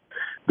same.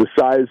 The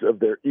size of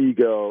their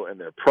ego and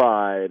their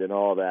pride and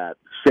all that,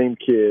 same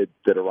kid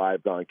that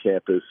arrived on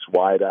campus,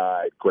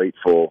 wide-eyed,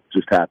 grateful,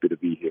 just happy to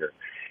be here.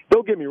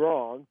 Don't get me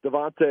wrong,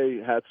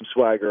 Devontae had some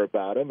swagger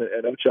about him,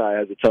 and Ochai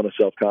has a ton of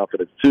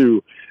self-confidence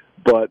too,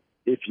 but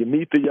if you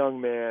meet the young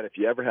man, if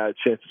you ever had a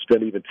chance to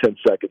spend even 10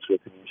 seconds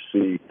with him, you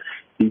see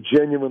he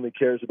genuinely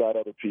cares about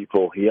other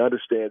people. He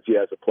understands he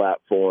has a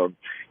platform.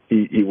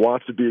 He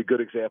wants to be a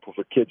good example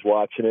for kids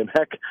watching him.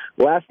 Heck,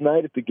 last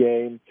night at the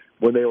game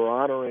when they were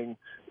honoring,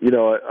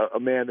 a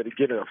man that had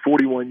given a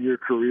 41-year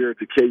career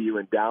to KU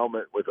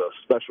endowment with a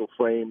special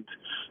framed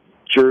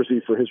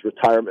jersey for his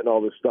retirement and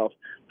all this stuff,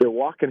 they're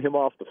walking him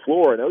off the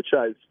floor, and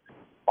Ochai's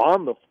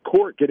on the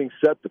court getting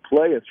set to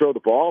play and throw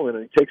the ball in,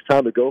 and he takes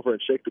time to go over and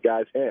shake the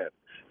guy's hand.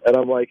 And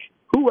I'm like,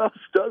 who else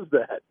does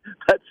that?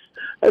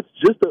 That's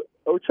just a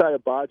Ochai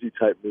Agbaji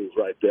type move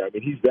right there. I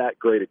mean, he's that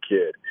great a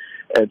kid.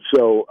 And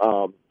so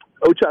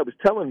Ochai was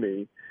telling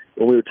me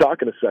when we were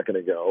talking a second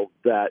ago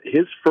that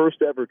his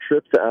first ever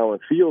trip to Allen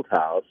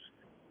Fieldhouse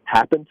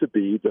happened to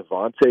be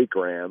Devontae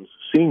Graham's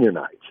senior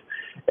night.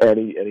 And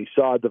he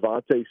saw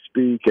Devontae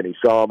speak, and he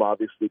saw him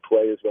obviously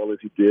play as well as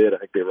he did. I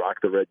think they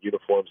rocked the red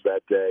uniforms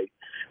that day,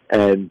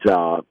 and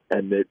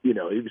that he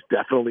was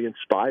definitely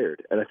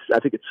inspired. And I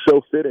think it's so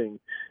fitting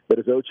that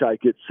as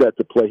Ochai gets set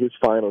to play his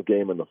final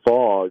game in the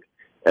Fog,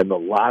 and the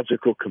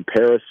logical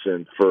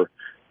comparison for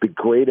the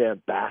great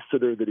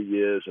ambassador that he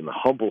is and the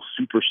humble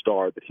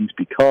superstar that he's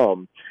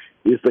become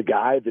is the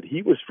guy that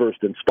he was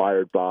first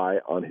inspired by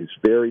on his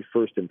very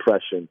first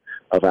impression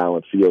of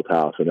Allen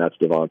Fieldhouse, and that's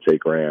Devontae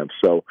Graham.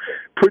 So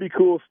pretty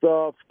cool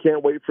stuff.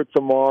 Can't wait for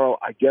tomorrow.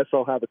 I guess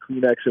I'll have a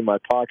Kleenex in my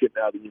pocket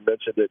now that you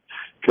mentioned it,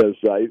 because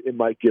it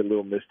might get a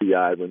little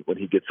misty-eyed when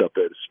he gets up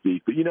there to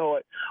speak. But you know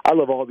what? I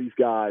love all these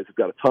guys. I've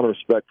got a ton of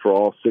respect for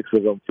all 6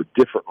 of them for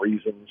different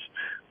reasons.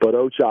 But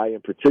Ochai in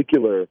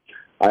particular,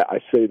 I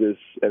say this,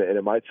 and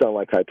it might sound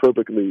like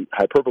hyperbole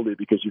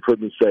because you've heard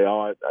me say,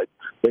 I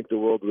think the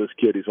world of this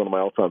kid. He's one of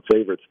my all-time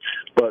favorites.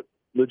 But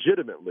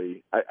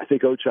legitimately, I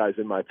think Ochai's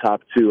in my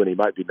top 2, and he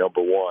might be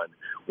number 1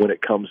 when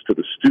it comes to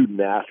the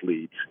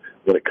student-athlete,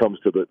 when it comes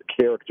to the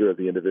character of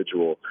the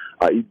individual.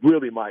 He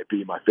really might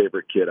be my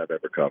favorite kid I've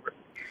ever covered.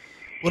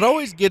 What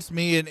always gets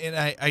me, and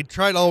I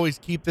try to always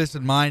keep this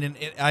in mind, and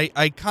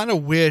I kind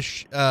of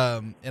wish,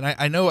 and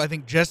I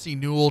think Jesse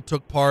Newell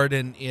took part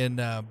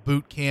in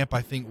boot camp,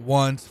 I think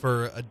once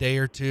for a day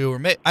or two,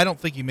 I don't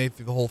think he made it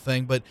through the whole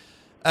thing, but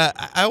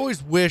I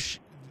always wish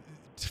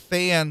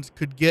fans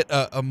could get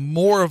a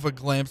more of a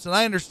glimpse, and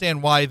I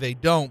understand why they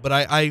don't, but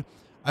I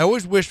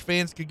always wish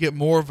fans could get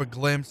more of a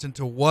glimpse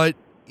into what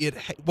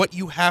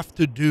you have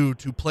to do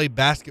to play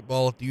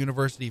basketball at the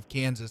University of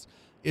Kansas.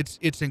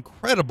 It's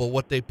incredible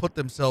what they put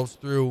themselves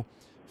through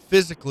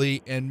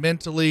physically and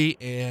mentally,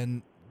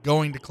 and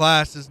going to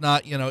class is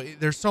not,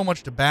 there's so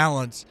much to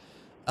balance.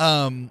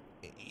 That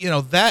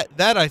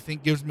I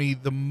think gives me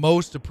the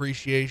most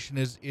appreciation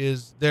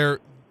is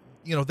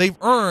they've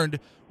earned,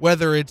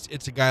 whether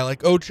it's a guy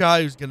like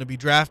Ochai who's going to be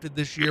drafted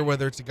this year,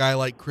 whether it's a guy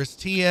like Chris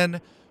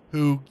Tien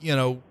who,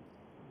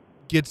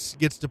 gets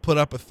to put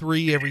up a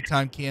 3 every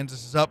time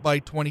Kansas is up by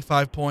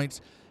 25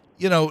 points.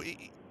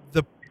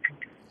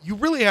 You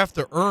really have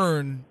to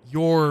earn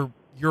your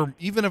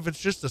even if it's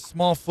just a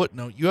small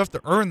footnote, you have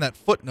to earn that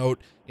footnote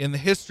in the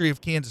history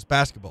of Kansas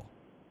basketball.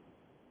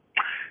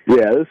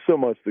 Yeah, there's so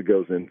much that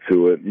goes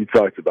into it. You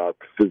talked about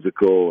the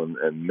physical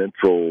and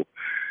mental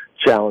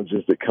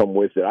challenges that come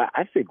with it.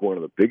 I think one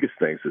of the biggest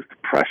things is the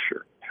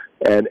pressure.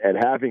 And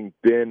having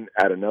been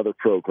at another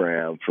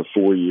program for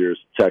 4 years,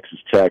 Texas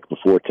Tech,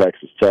 before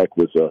Texas Tech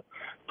was a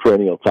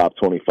perennial top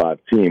 25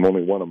 team,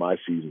 only one of my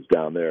seasons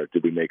down there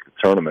did we make the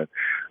tournament.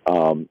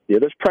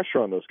 There's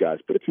pressure on those guys,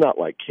 but it's not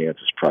like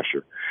Kansas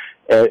pressure.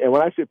 And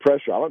when I say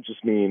pressure, I don't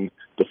just mean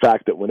the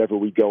fact that whenever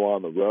we go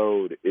on the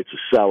road, it's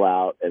a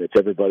sellout and it's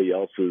everybody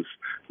else's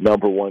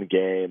number 1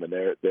 game, and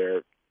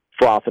they're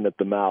frothing at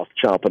the mouth,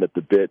 chomping at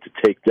the bit to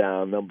take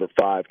down number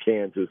 5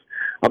 Kansas.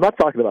 I'm not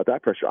talking about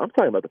that pressure. I'm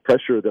talking about the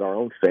pressure that our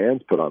own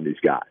fans put on these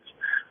guys.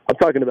 I'm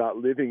talking about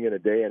living in a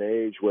day and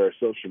age where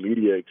social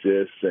media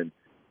exists, and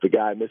the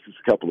guy misses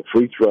a couple of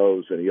free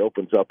throws and he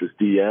opens up his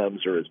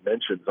DMs or his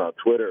mentions on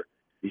Twitter,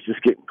 he's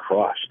just getting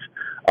crushed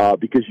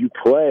because you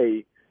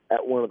play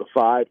at one of the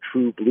 5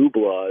 true blue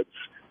bloods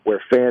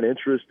where fan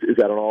interest is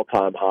at an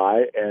all-time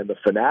high, and the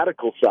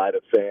fanatical side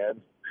of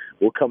fans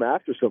will come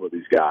after some of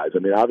these guys. I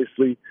mean,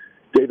 obviously,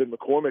 David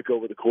McCormick,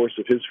 over the course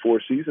of his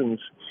 4 seasons,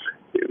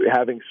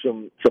 having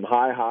some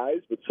high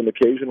highs, but some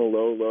occasional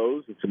low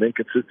lows and some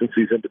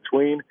inconsistencies in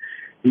between.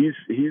 He's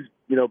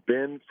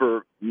been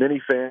for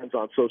many fans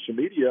on social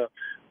media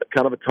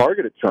kind of a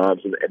target at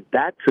times, and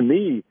that to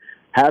me,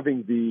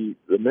 having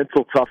the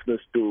mental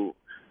toughness to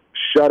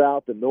shut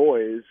out the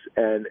noise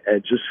and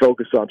just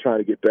focus on trying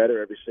to get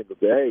better every single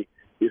day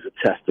is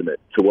a testament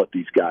to what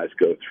these guys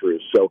go through.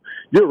 So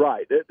you're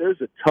right.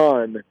 There's a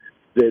ton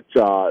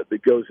that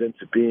goes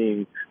into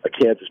being a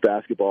Kansas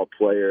basketball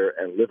player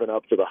and living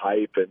up to the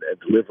hype and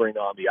delivering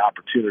on the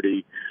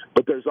opportunity.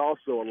 But there's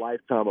also a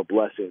lifetime of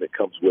blessing that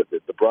comes with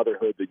it, the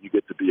brotherhood that you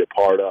get to be a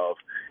part of,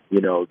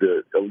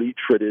 the elite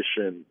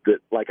tradition that,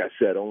 like I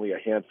said, only a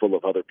handful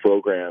of other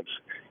programs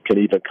can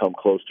even come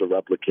close to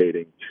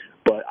replicating.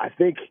 But I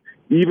think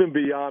even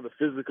beyond the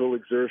physical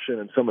exertion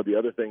and some of the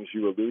other things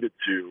you alluded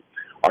to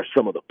are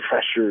some of the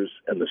pressures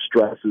and the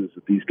stresses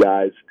that these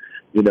guys,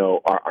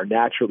 are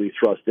naturally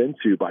thrust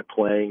into by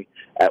playing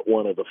at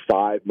one of the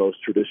 5 most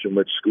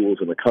tradition-rich schools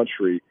in the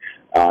country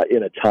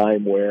in a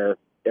time where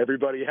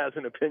everybody has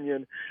an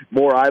opinion,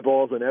 more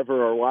eyeballs than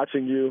ever are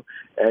watching you,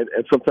 and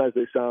sometimes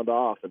they sound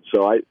off. And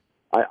so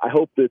I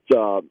hope that,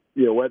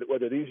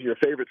 whether these are your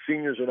favorite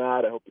seniors or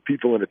not, I hope the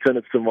people in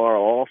attendance tomorrow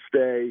all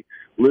stay,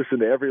 listen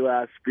to every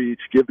last speech,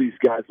 give these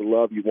guys the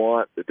love you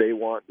want, that they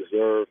want,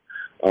 deserve.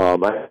 I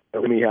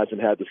know he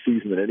hasn't had the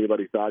season that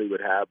anybody thought he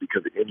would have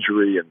because of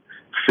injury and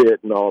fit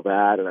and all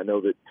that. And I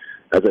know that,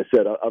 as I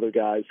said, other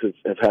guys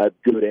have had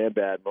good and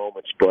bad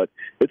moments, but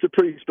it's a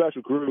pretty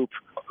special group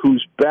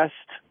whose best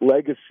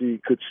legacy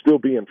could still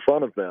be in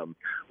front of them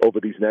over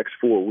these next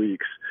 4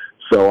 weeks.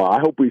 So I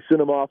hope we send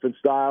them off in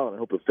style, and I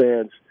hope the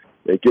fans,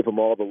 they give them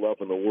all the love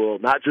in the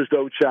world, not just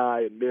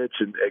Ochai and Mitch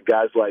and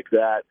guys like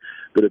that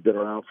have been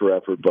around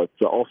forever, but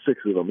all 6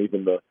 of them,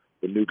 even the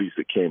newbies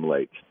that came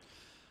late.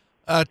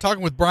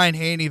 Talking with Brian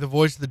Haney, the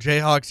voice of the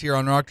Jayhawks here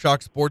on Rock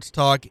Chalk Sports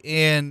Talk,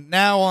 and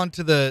now on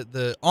to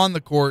the on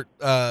the court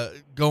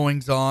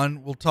goings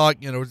on. We'll talk,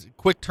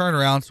 quick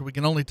turnaround, so we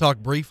can only talk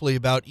briefly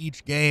about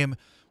each game.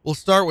 We'll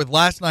start with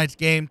last night's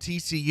game.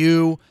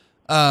 TCU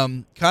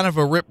kind of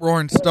a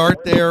rip-roaring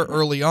start there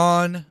early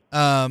on,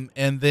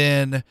 and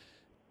then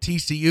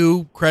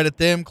TCU, credit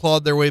them,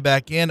 clawed their way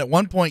back in. At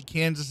one point,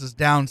 Kansas is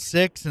down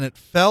 6, and it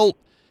felt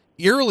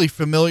eerily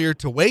familiar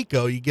to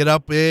Waco. You get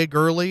up big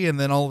early, and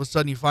then all of a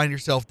sudden you find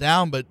yourself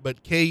down.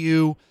 But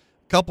KU,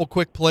 couple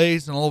quick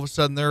plays, and all of a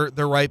sudden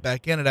they're right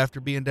back in it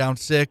after being down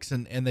 6,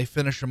 and they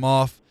finish them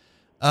off.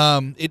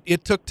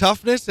 It took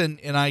toughness, and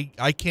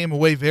I came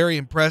away very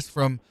impressed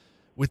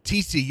with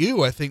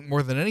TCU, I think,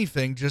 more than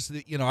anything. Just,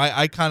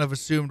 I kind of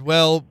assumed,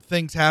 well,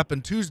 things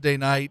happen Tuesday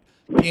night,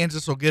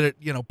 Kansas will get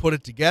it, put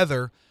it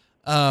together.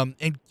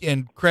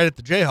 And credit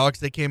the Jayhawks,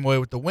 they came away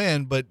with the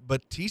win, but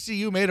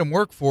TCU made them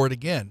work for it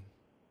again.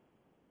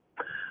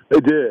 They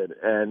did,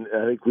 and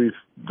I think we've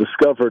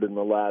discovered in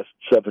the last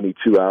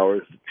 72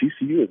 hours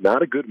TCU is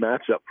not a good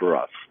matchup for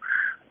us,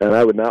 and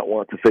I would not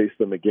want to face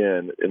them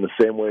again in the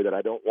same way that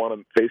I don't want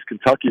to face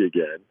Kentucky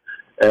again.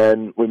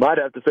 And we might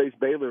have to face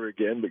Baylor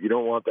again, but you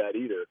don't want that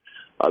either.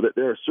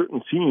 There are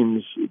certain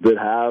teams that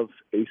have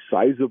a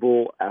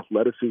sizable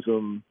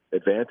athleticism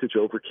advantage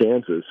over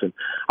Kansas, and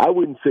I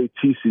wouldn't say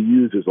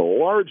TCU's is a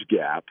large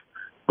gap,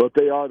 but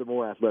they are the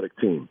more athletic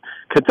team.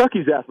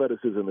 Kentucky's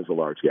athleticism is a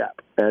large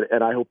gap,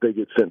 and I hope they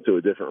get sent to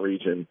a different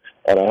region,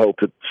 and I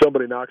hope that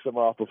somebody knocks them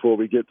off before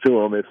we get to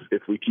them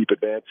if we keep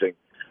advancing,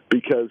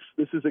 because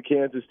this is a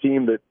Kansas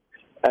team that,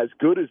 as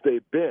good as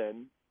they've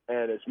been,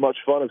 and as much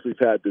fun as we've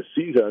had this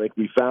season, I think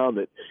we found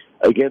that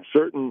against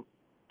certain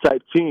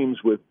type teams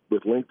with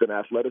length and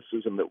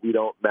athleticism that we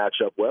don't match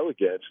up well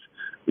against,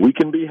 we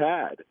can be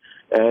had.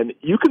 And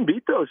you can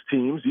beat those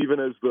teams even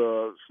as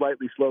the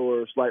slightly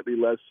slower, slightly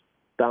less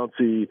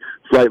bouncy,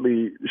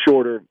 slightly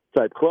shorter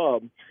type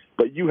club,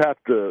 but you have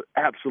to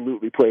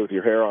absolutely play with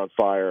your hair on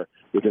fire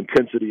with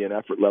intensity and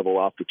effort level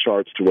off the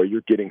charts to where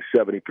you're getting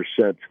 70%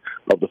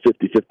 of the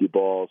 50-50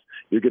 balls.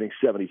 You're getting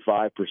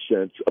 75%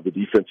 of the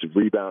defensive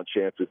rebound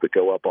chances that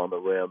go up on the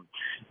rim.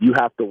 You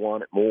have to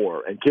want it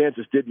more. And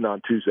Kansas didn't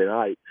on Tuesday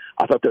night.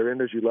 I thought their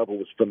energy level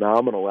was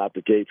phenomenal out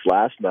the gates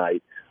last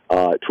night,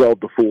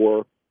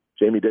 12-4.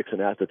 Jamie Dixon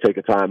has to take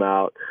a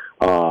timeout.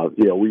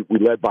 We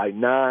led by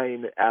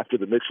 9 after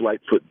the Mitch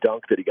Lightfoot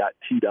dunk that he got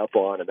teed up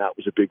on, and that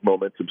was a big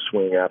momentum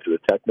swing after the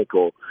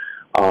technical.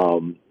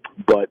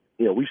 But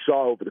we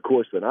saw over the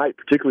course of the night,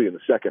 particularly in the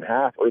second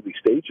half, early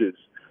stages,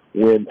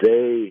 when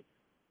they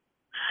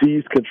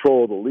seized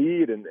control of the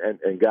lead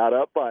and got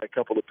up by a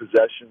couple of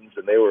possessions,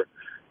 and they were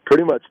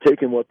pretty much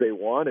taking what they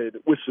wanted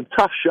with some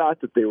tough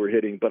shots that they were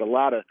hitting, but a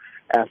lot of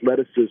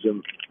athleticism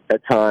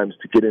at times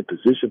to get in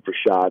position for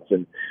shots.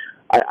 And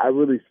I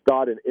really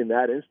thought in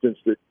that instance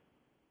that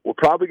we're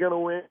probably going to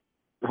win.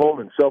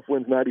 Holman Self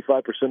wins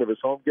 95% of his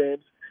home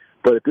games.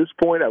 But at this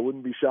point, I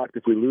wouldn't be shocked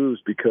if we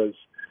lose because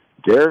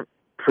they're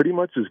pretty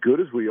much as good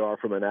as we are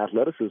from an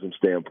athleticism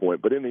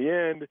standpoint. But in the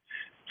end,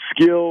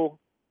 skill,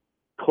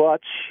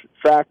 clutch,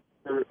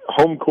 factor,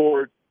 home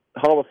court,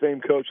 Hall of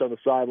Fame coach on the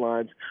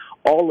sidelines,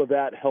 all of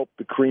that helped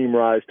the cream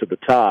rise to the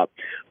top.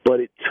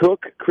 But it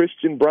took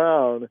Christian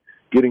Braun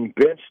getting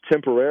benched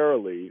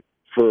temporarily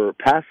for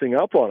passing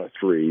up on a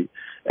three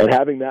and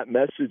having that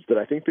message that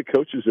I think the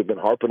coaches have been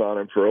harping on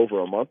him for over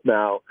a month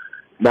now,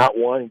 not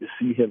wanting to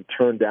see him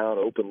turn down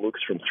open looks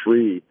from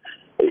three.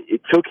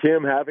 It took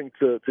him having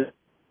to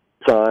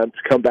time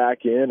to come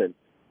back in and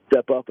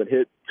step up and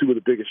hit 2 of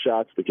the biggest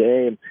shots of the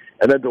game.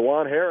 And then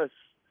DeJuan Harris,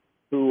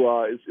 who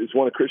is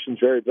one of Christian's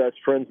very best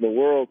friends in the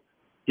world,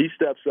 he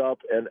steps up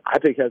and I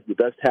think has the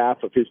best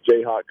half of his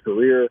Jayhawk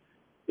career.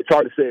 It's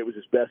hard to say it was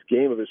his best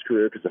game of his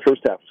career because the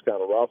first half was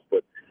kind of rough,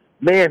 but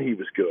man, he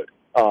was good.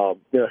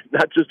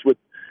 Not just with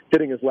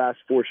hitting his last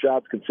 4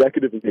 shots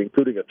consecutively,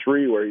 including a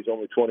 3 where he's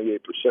only 28%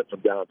 from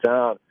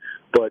downtown,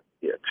 but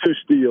 2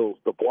 steals,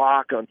 the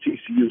block on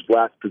TCU's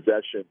last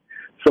possession,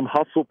 some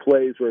hustle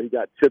plays where he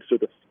got tips of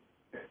the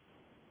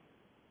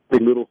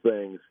little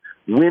things,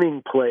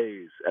 winning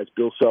plays, as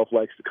Bill Self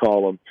likes to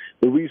call them.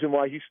 The reason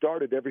why he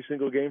started every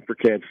single game for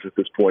Kansas at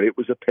this point, it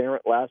was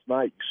apparent last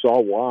night. You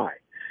saw why.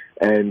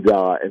 And so,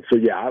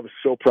 I was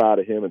so proud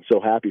of him and so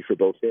happy for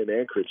both him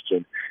and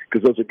Christian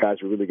because those are guys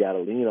we really got to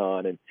lean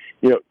on. And,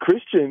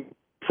 Christian,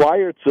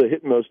 prior to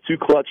hitting those 2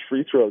 clutch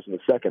free throws in the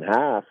second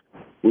half,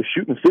 was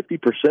shooting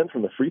 50%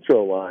 from the free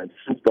throw line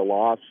since the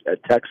loss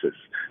at Texas,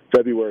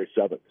 February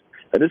 7th.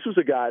 And this was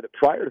a guy that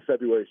prior to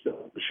February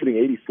 7th was shooting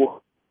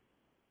 84%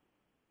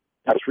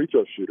 as a free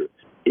throw shooter.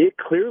 It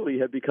clearly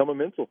had become a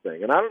mental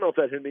thing. And I don't know if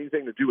that had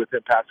anything to do with him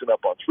passing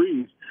up on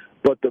threes,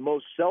 but the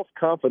most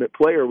self-confident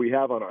player we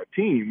have on our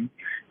team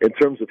in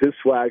terms of his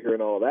swagger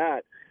and all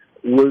that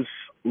was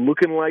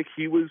looking like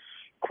he was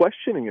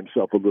questioning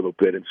himself a little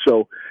bit. And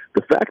so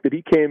the fact that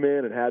he came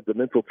in and had the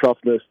mental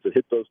toughness to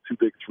hit those 2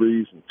 big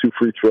threes and 2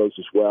 free throws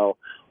as well,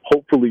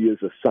 hopefully is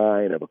a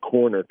sign of a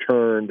corner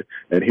turned,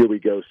 and here we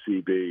go,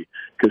 CB,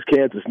 because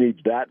Kansas needs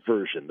that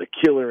version, the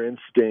killer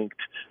instinct,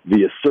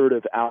 the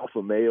assertive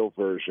alpha male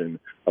version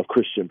of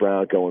Christian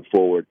Braun going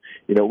forward.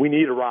 We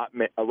need a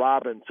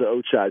Robin to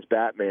Ochai's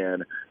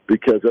Batman,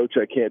 because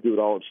Ochai can't do it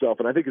all himself.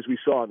 And I think as we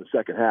saw in the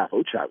second half,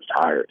 Ochai was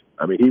tired.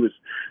 I mean, he was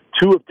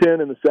 2 of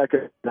 10 in the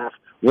second half.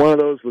 One of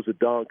those was a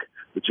dunk.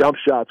 The jump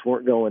shots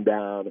weren't going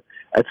down.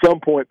 At some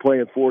point,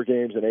 playing 4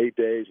 games in 8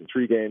 days and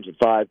 3 games in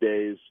 5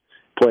 days,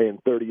 playing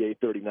 38,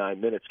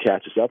 39 minutes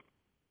catches up.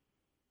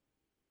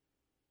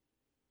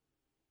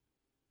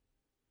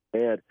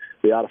 And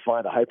they ought to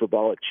find a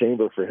hyperbolic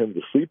chamber for him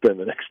to sleep in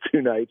the next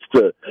 2 nights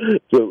to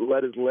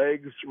let his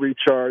legs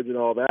recharge and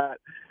all that.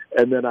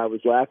 And then I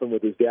was laughing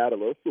with his dad,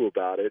 Alofu,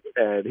 about it,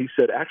 and he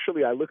said,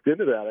 actually, I looked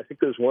into that. I think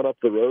there's one up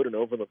the road in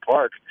Overland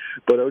Park.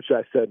 But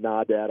Ochai said,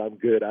 nah, Dad, I'm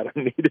good. I don't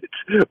need it.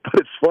 But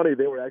it's funny,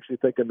 they were actually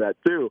thinking that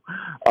too,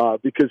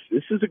 because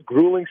this is a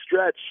grueling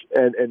stretch,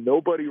 and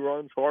nobody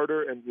runs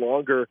harder and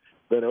longer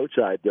than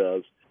Ochai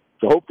does.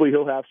 So hopefully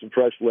he'll have some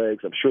fresh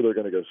legs. I'm sure they're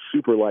going to go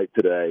super light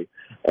today,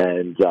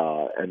 and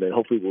then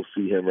hopefully we'll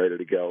see him ready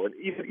to go. And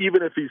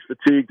even if he's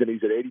fatigued and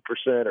he's at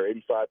 80% or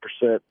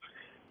 85%,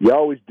 you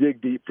always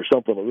dig deep for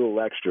something a little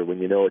extra when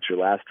you know it's your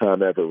last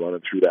time ever running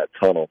through that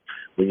tunnel,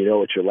 when you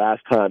know it's your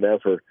last time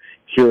ever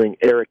hearing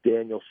Eric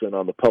Danielson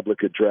on the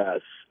public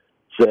address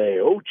say,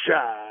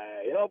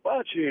 Ochai,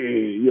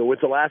 Albachi.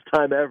 It's the last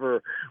time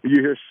ever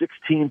you hear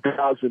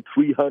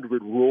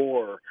 16,300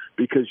 roar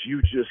because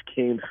you just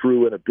came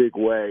through in a big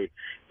way.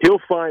 He'll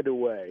find a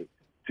way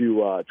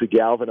to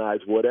galvanize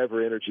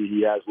whatever energy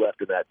he has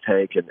left in that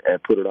tank and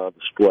put it on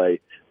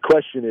display.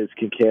 Question is,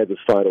 can Kansas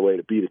find a way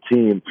to beat a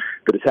team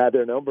that has had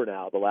their number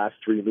now the last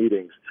 3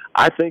 meetings?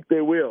 I think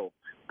they will,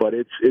 but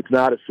it's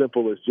not as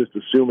simple as just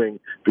assuming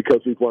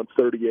because we've won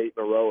 38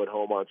 in a row at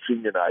home on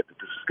senior night that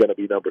this is going to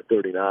be number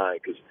 39,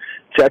 because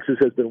Texas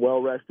has been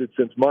well rested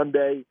since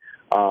Monday.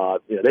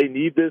 They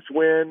need this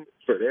win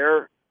for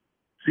their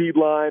seed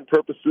line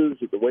purposes,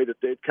 the way that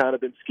they've kind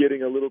of been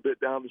skidding a little bit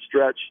down the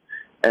stretch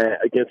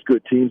against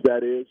good teams,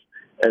 that is.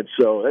 And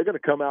so they're going to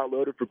come out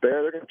loaded for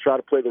bear. They're going to try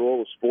to play the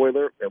role of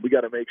spoiler, and we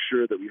got to make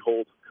sure that we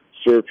hold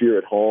serve here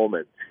at home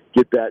and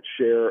get that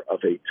share of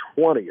a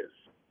 20th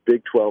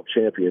Big 12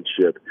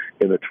 championship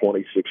in the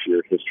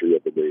 26-year history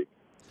of the league.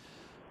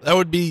 That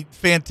would be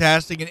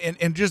fantastic.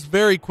 And just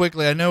very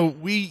quickly, I know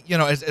we,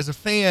 as a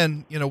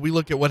fan, we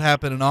look at what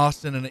happened in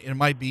Austin, and it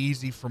might be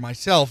easy for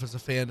myself as a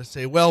fan to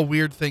say, well,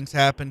 weird things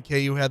happen.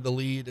 KU had the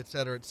lead, et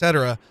cetera, et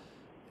cetera.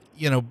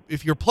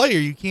 If you're a player,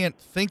 you can't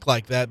think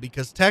like that,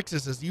 because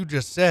Texas, as you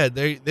just said,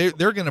 they're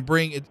going to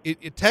bring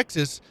it.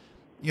 Texas,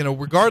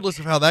 regardless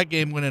of how that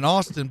game went in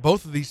Austin,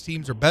 both of these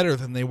teams are better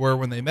than they were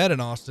when they met in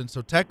Austin.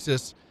 So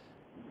Texas,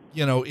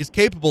 is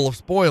capable of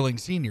spoiling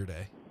Senior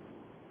Day.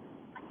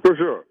 For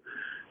sure.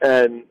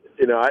 And,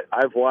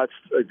 I've watched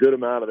a good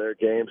amount of their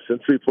games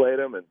since we played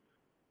them, and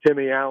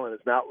Timmy Allen has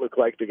not looked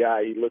like the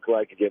guy he looked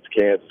like against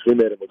Kansas. We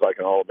made him look like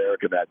an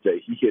All-American that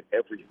day. He hit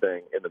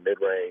everything in the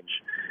mid-range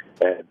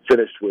and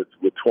finished with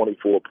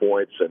 24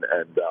 points and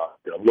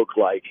looked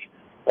like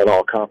an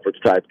all-conference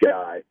type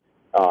guy.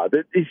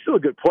 He's still a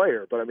good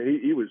player, but,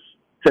 he was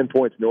 10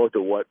 points north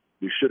of what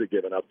we should have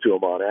given up to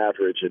him on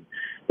average. And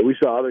we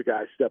saw other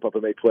guys step up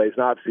and make plays.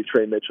 And obviously,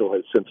 Trey Mitchell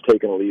has since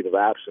taken a leave of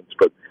absence.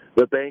 But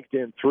the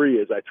banked-in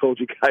 3, as I told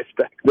you guys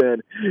back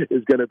then,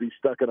 is going to be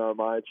stuck in our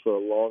minds for a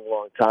long,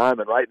 long time.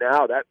 And right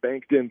now, that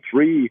banked-in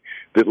 3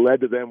 that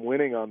led to them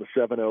winning on the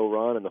 7-0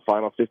 run in the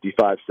final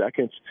 55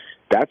 seconds,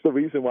 that's the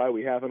reason why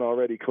we haven't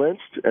already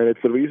clinched. And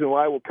it's the reason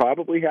why we'll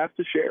probably have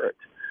to share it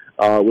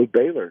with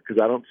Baylor,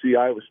 because I don't see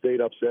Iowa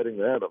State upsetting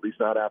them, at least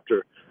not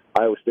after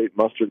Iowa State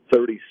mustered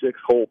 36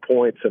 whole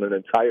points in an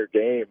entire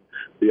game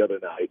the other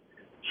night.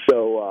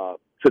 So,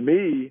 to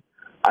me,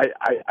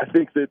 I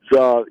think that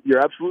you're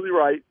absolutely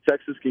right.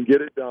 Texas can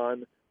get it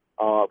done.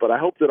 But I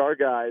hope that our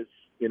guys,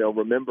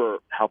 remember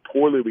how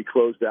poorly we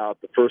closed out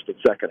the first and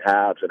second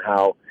halves, and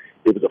how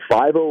it was a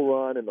 5-0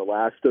 run in the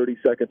last 30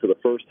 seconds of the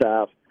first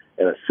half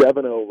and a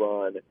 7-0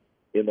 run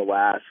in the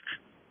last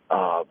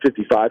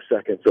 55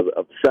 seconds of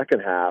the second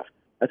half.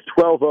 That's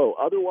 12-0.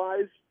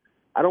 Otherwise,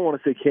 I don't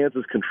want to say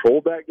Kansas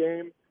controlled that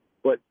game,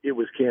 but it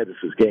was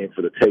Kansas's game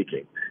for the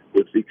taking,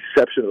 with the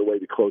exception of the way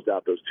we closed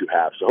out those 2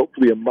 halves. So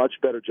hopefully a much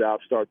better job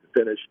start to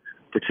finish,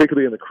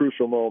 particularly in the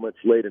crucial moments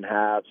late in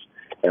halves.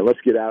 And let's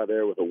get out of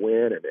there with a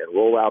win and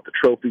roll out the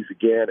trophies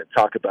again and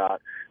talk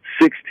about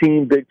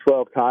 16 Big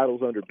 12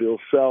 titles under Bill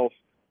Self,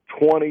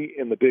 20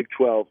 in the Big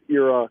 12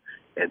 era,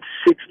 and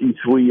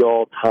 63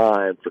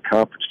 all-time for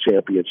conference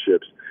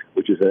championships,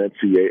 which is an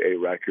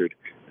NCAA record.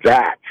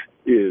 That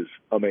is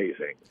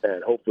amazing,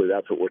 and hopefully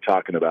that's what we're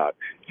talking about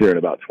here in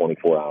about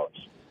 24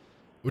 hours.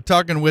 We're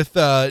talking with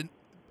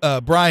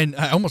Brian.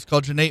 I almost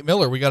called you Nate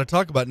Miller. We got to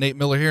talk about Nate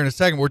Miller here in a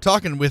second. We're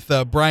talking with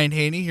Brian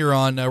Haney here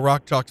on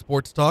Rock Chalk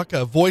Sports Talk,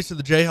 voice of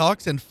the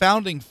Jayhawks and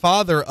founding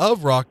father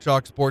of Rock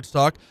Chalk Sports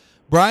Talk.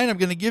 Brian, I'm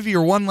going to give you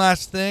your one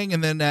last thing,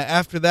 and then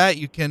after that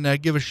you can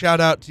give a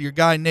shout-out to your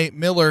guy Nate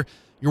Miller.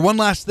 Your one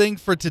last thing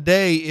for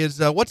today is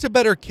what's a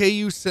better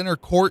KU Center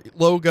Court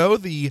logo?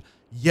 The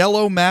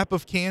yellow map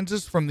of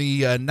Kansas from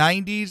the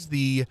 90s,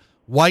 the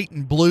white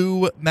and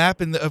blue map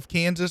of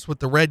Kansas with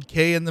the red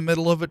K in the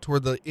middle of it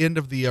toward the end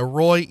of the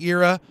Roy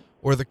era,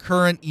 or the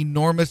current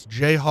enormous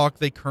Jayhawk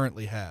they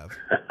currently have?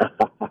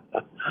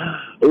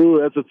 Ooh,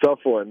 that's a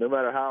tough one. No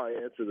matter how I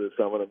answer this,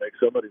 I'm going to make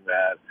somebody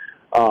mad.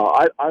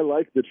 I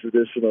like the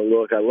traditional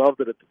look. I loved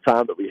it at the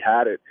time that we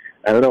had it.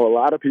 And I know a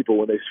lot of people,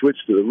 when they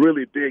switched to the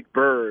really big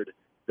bird,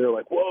 they're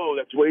like, whoa,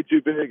 that's way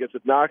too big. It's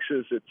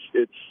obnoxious.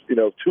 It's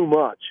too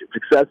much. It's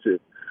excessive.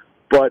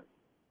 But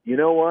you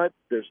know what?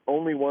 There's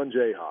only one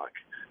Jayhawk.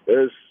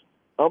 There's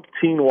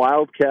umpteen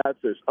Wildcats.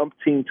 There's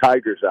umpteen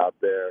Tigers out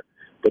there.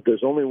 But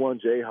there's only one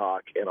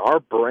Jayhawk. And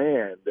our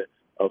brand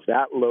of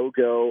that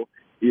logo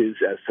is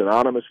as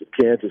synonymous with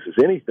Kansas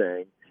as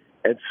anything.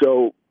 And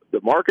so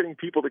the marketing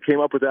people that came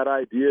up with that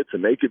idea to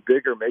make it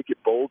bigger, make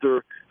it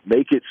bolder,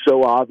 make it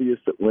so obvious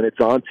that when it's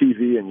on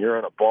TV and you're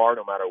in a bar,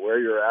 no matter where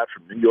you're at,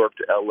 from New York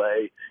to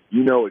L.A.,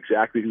 you know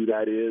exactly who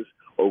that is.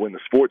 Or when the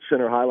Sports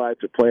Center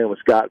highlights are playing with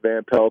Scott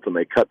Van Pelt and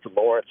they cut to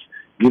Lawrence,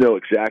 you know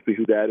exactly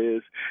who that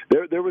is.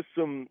 There was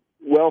some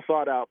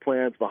well-thought-out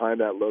plans behind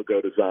that logo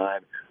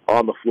design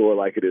on the floor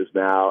like it is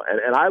now.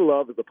 And I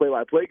love, as a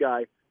play-by-play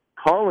guy,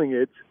 calling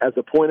it as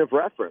a point of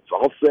reference.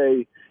 I'll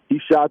say he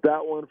shot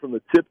that one from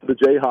the tip of the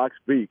Jayhawk's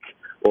beak,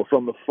 or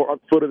from the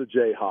front foot of the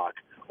Jayhawk,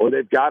 or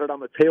they've got it on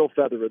the tail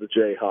feather of the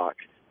Jayhawk.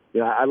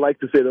 I like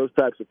to say those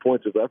types of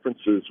points of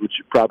references, which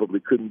you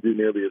probably couldn't do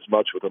nearly as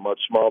much with a much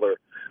smaller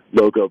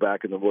logo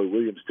back in the Roy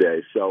Williams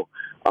days. So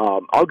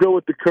I'll go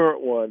with the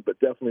current one, but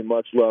definitely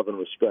much love and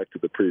respect to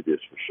the previous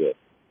for sure.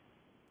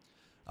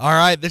 All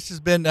right, this has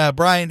been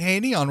Brian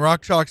Haney on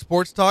Rock Chalk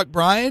Sports Talk.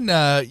 Brian,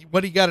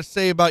 what do you got to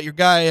say about your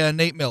guy,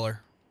 Nate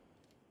Miller?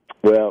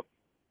 Well,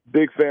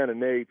 big fan of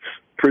Nate's.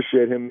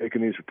 Appreciate him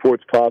making these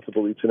reports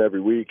possible each and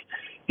every week.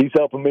 He's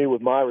helping me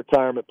with my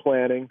retirement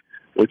planning,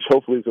 which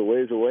hopefully is a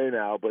ways away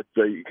now, but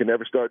you can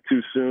never start too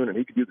soon, and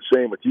he can do the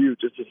same with you.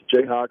 Just as the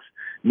Jayhawks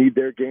need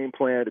their game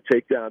plan to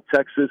take down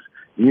Texas,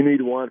 you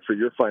need one for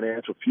your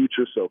financial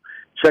future. So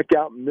check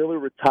out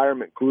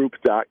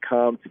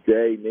MillerRetirementGroup.com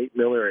today. Nate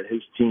Miller and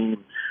his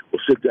team will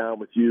sit down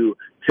with you,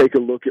 take a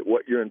look at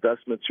what your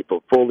investments, your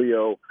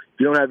portfolio. If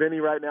you don't have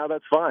any right now,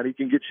 that's fine. He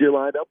can get you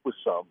lined up with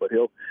some, but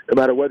he'll,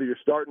 no matter whether you're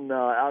starting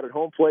out at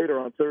home plate or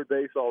on third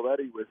base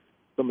already with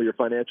some of your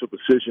financial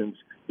decisions,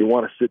 you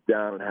want to sit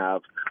down and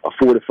have a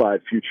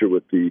fortified future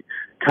with the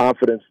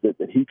confidence that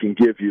he can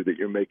give you that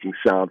you're making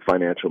sound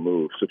financial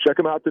moves. So check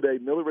him out today,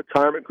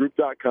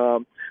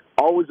 MillerRetirementGroup.com.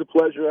 Always a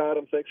pleasure,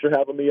 Adam. Thanks for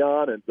having me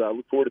on, and I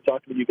look forward to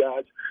talking to you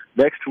guys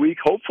next week,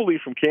 hopefully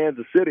from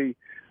Kansas City,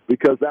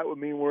 because that would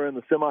mean we're in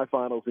the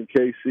semifinals in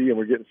KC and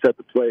we're getting set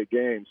to play a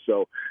game.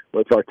 So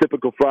if our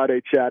typical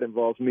Friday chat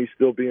involves me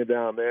still being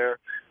down there,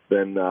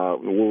 then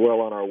we're well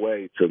on our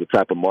way to the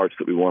type of March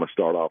that we want to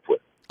start off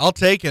with. I'll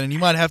take it, and you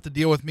might have to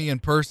deal with me in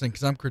person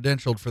because I'm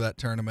credentialed for that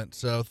tournament.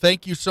 So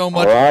thank you so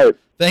much. All right.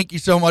 Thank you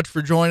so much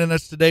for joining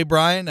us today,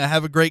 Brian.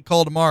 Have a great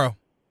call tomorrow.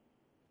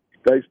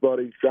 Thanks,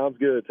 buddy. Sounds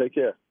good. Take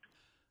care.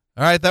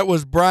 All right, that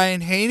was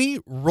Brian Haney.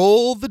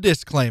 Roll the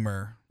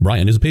disclaimer.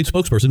 Brian is a paid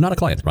spokesperson, not a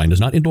client. Brian does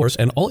not endorse,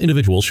 and all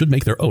individuals should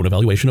make their own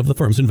evaluation of the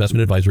firm's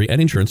investment advisory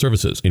and insurance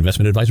services.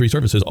 Investment advisory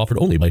services offered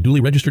only by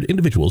duly registered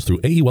individuals through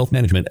AE Wealth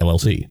Management,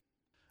 LLC.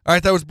 All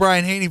right, that was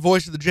Brian Haney,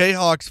 voice of the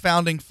Jayhawks,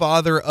 founding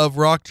father of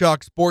Rock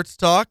Chalk Sports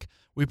Talk.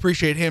 We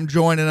appreciate him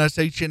joining us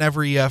each and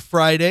every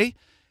Friday,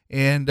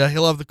 and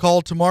he'll have the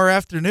call tomorrow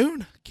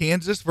afternoon.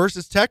 Kansas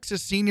versus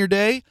Texas, Senior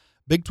Day,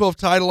 Big 12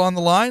 title on the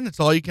line. That's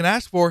all you can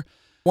ask for.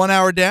 1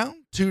 hour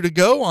down, 2 to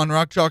go on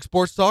Rock Chalk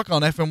Sports Talk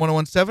on FM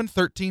 1017,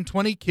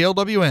 1320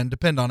 KLWN.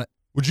 Depend on it.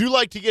 Would you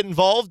like to get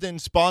involved in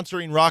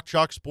sponsoring Rock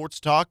Chalk Sports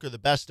Talk or the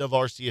Best of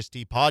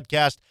RCST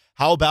podcast?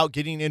 How about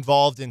getting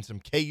involved in some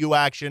KU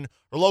action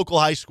or local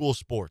high school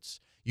sports?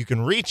 You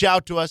can reach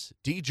out to us,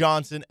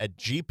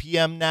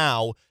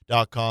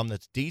 djohnson@gpmnow.com.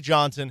 That's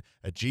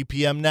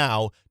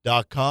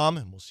djohnson@gpmnow.com,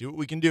 and we'll see what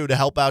we can do to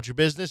help out your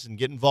business and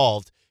get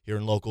involved here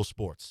in local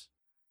sports.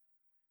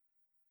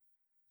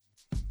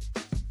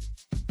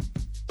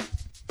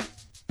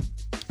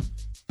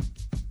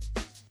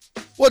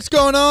 What's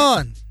going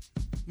on?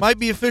 Might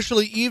be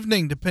officially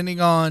evening, depending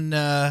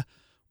on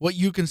what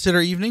you consider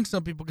evening.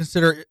 Some people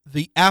consider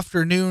the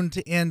afternoon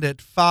to end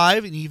at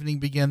 5 and evening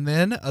begin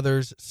then.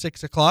 Others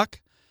 6 o'clock.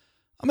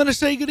 I'm going to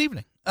say good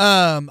evening.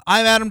 I'm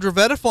Adam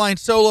Dravetta, flying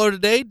solo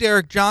today.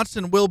 Derek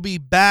Johnson will be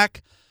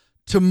back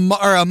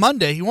tomorrow,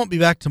 Monday. He won't be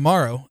back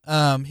tomorrow.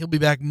 He'll be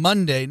back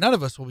Monday. None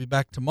of us will be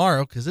back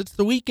tomorrow because it's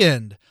the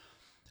weekend.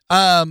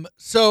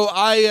 So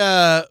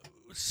I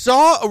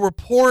saw a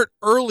report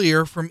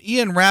earlier from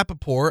Ian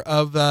Rappaport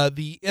of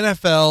the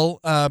NFL.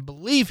 I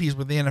believe he's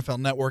with the NFL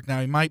Network now.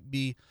 He might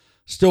be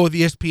still with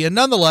ESPN.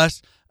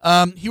 Nonetheless,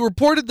 he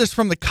reported this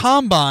from the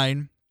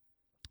Combine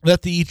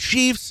that the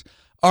Chiefs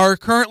are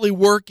currently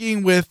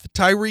working with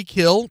Tyreek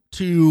Hill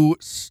to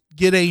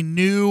get a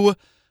new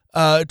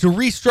to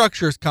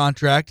restructure his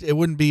contract. It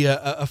wouldn't be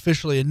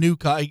officially a new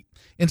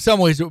in in some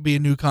ways it would be a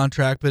new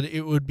contract, but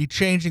it would be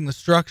changing the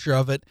structure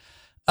of it.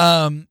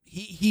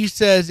 He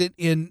says it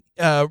in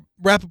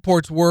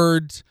Rappaport's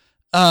words.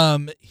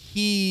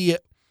 It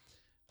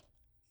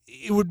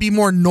would be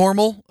more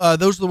normal.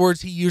 Those are the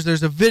words he used.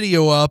 There's a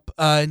video up,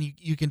 and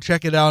you can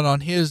check it out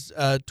on his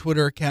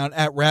Twitter account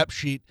at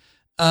Rapsheet.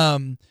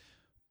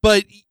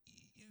 But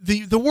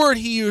the word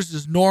he used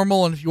is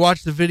normal, and if you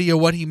watch the video,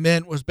 what he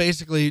meant was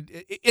basically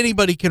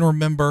anybody can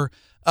remember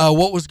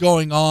what was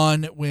going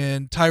on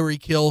when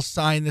Tyreek Hill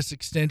signed this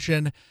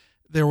extension.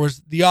 There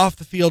was the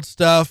off-the-field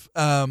stuff,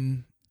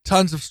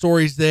 tons of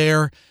stories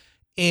there,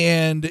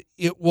 and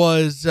it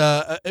was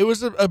a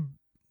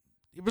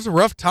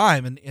rough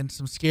time, and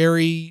some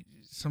scary,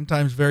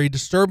 sometimes very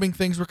disturbing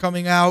things were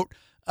coming out.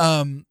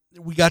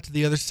 We got to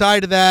the other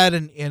side of that,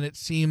 and it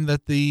seemed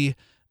that the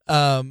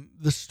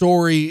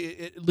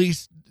story, at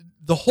least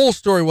the whole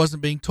story,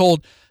 wasn't being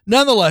told.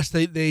 Nonetheless,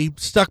 they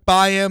stuck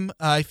by him.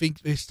 I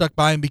think they stuck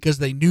by him because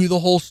they knew the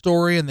whole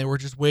story, and they were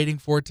just waiting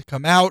for it to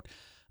come out.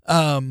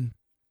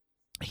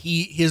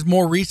 His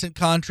more recent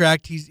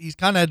contract, he's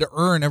kind of had to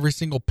earn every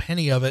single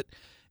penny of it.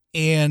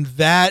 And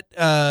that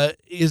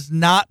is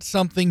not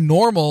something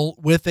normal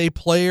with a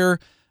player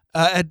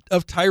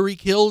of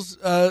Tyreek Hill's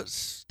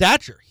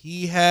stature.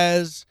 He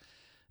has,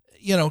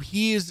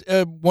 he is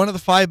one of the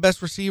 5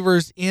 best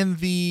receivers in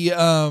the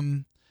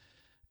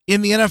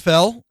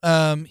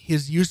NFL.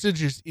 His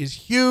usage is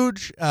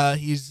huge.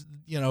 He's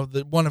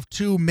the one of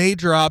 2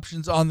 major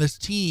options on this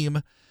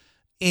team.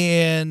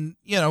 And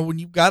when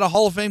you've got a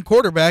Hall of Fame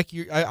quarterback,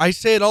 I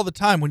say it all the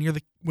time. When you're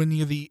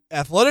the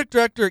athletic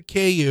director at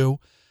KU.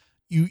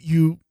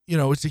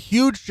 It's a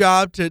huge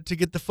job to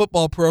get the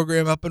football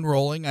program up and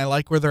rolling. I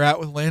like where they're at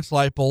with Lance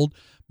Leipold.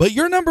 But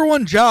your number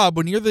one job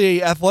when you're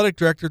the athletic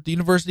director at the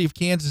University of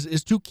Kansas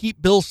is to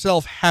keep Bill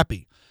Self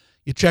happy.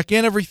 You check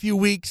in every few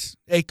weeks.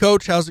 Hey,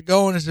 Coach, how's it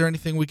going? Is there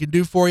anything we can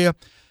do for you?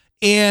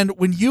 And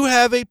when you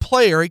have a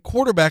player, a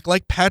quarterback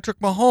like Patrick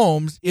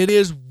Mahomes, it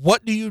is,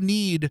 what do you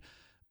need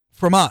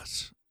from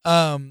us?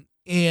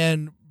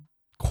 And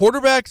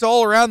quarterbacks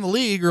all around the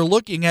league are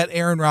looking at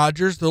Aaron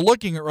Rodgers. They're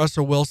looking at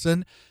Russell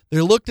Wilson.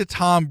 They looked at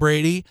Tom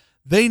Brady.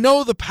 They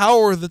know the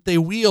power that they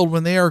wield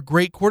when they are a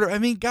great quarterback. I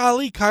mean,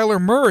 golly,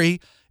 Kyler Murray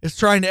is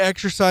trying to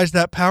exercise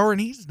that power, and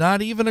he's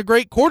not even a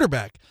great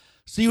quarterback.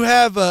 So you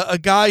have a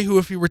guy who,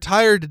 if he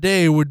retired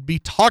today, would be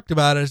talked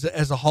about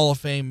as a Hall of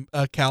Fame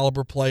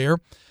caliber player.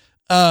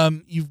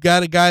 You've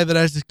got a guy that,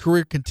 as his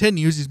career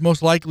continues, he's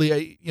most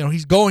likely,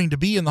 he's going to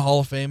be in the Hall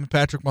of Fame,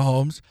 Patrick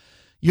Mahomes.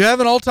 You have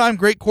an all-time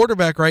great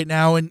quarterback right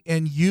now, and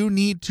you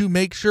need to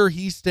make sure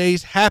he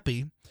stays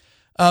happy.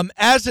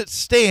 As it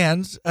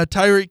stands,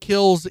 Tyreek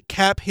Hill's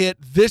cap hit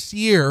this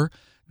year,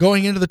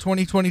 going into the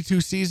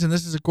 2022 season,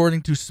 this is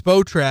according to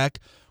Spotrac,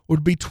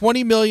 would be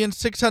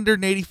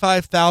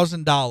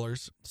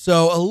 $20,685,000.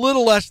 So a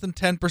little less than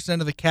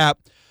 10% of the cap.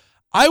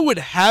 I would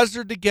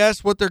hazard to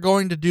guess what they're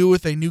going to do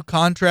with a new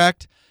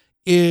contract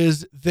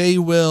is they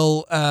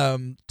will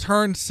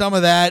turn some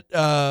of that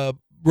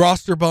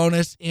roster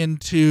bonus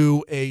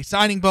into a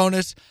signing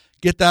bonus,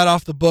 get that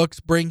off the books,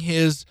 bring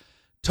his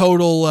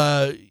total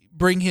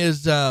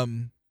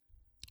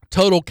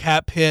total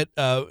cap hit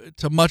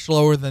to much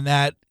lower than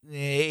that,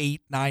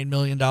 $8-9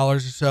 million or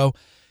so.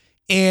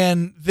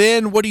 And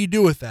then what do you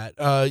do with that?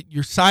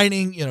 You're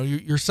signing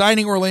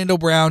Orlando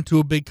Brown to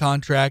a big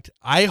contract.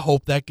 I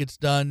hope that gets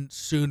done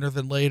sooner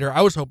than later.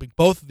 I was hoping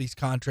both of these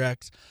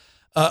contracts,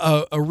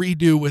 a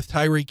redo with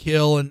Tyreek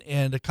Hill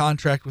and a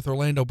contract with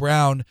Orlando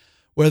Brown,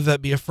 whether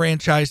that be a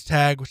franchise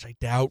tag, which I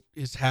doubt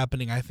is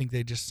happening. I think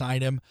they just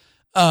signed him.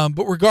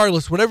 But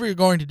regardless, whatever you're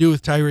going to do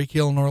with Tyreek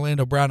Hill and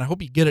Orlando Brown, I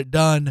hope you get it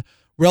done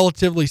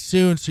relatively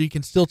soon so you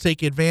can still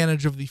take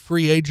advantage of the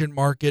free agent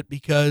market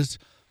because,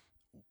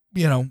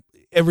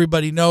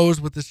 everybody knows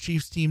what this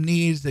Chiefs team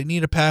needs. They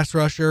need a pass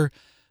rusher.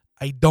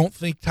 I don't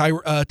think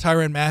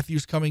Tyrann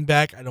Mathieu's coming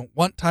back. I don't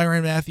want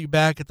Tyrann Mathieu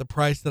back at the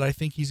price that I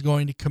think he's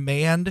going to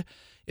command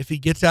if he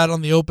gets out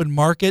on the open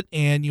market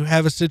and you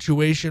have a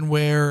situation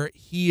where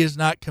he is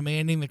not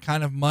commanding the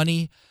kind of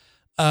money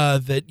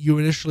that you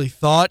initially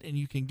thought, and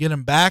you can get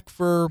him back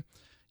for,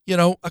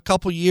 a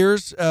couple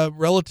years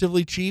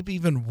relatively cheap,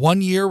 even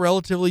 1 year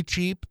relatively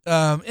cheap.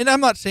 And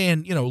I'm not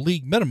saying,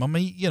 league minimum.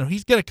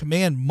 He's going to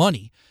command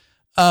money.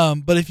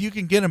 But if you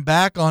can get him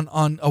back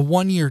on a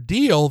 1 year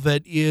deal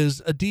that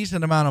is a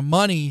decent amount of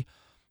money,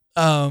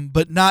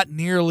 but not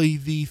nearly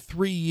the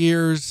 3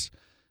 years,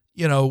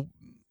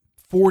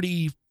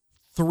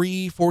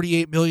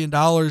 $48 million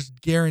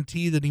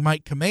guarantee that he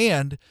might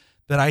command,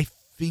 that I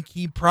think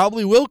he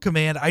probably will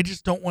command. I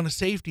just don't want a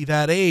safety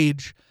that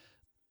age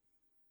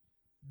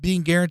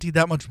being guaranteed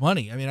that much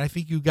money. I mean, I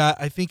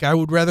think I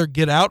would rather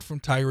get out from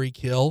Tyreek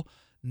Hill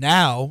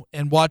now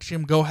and watch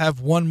him go have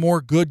one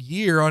more good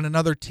year on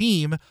another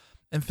team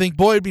and think,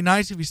 boy, it'd be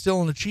nice if he's still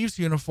in the Chiefs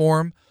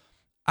uniform.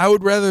 I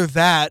would rather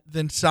that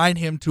than sign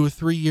him to a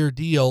 3-year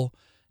deal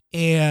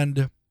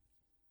and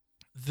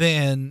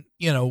then,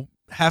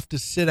 have to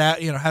sit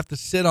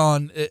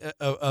on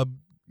a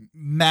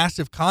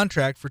massive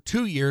contract for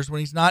 2 years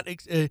when he's not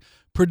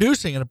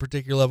producing at a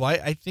particular level.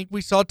 I think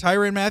we saw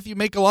Tyrann Mathieu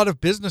make a lot of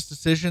business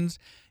decisions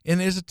in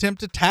his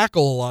attempt to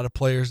tackle a lot of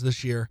players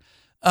this year.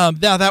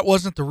 Now, that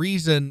wasn't the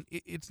reason.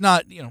 It's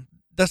not,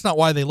 that's not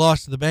why they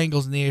lost to the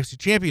Bengals in the AFC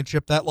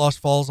Championship. That loss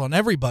falls on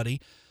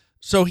everybody.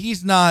 So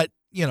he's not,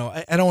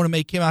 I don't want to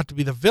make him out to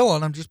be the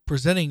villain. I'm just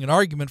presenting an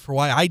argument for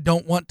why I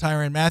don't want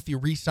Tyrann Mathieu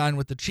re-signed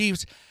with the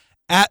Chiefs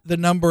at the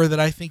number that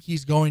I think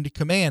he's going to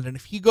command. And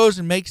if he goes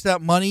and makes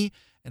that money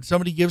and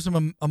somebody gives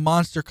him a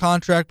monster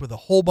contract with a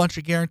whole bunch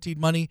of guaranteed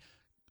money,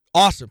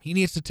 awesome. He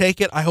needs to take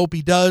it. I hope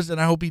he does,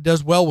 and I hope he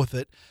does well with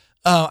it.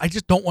 I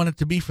just don't want it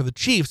to be for the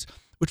Chiefs,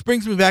 which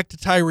brings me back to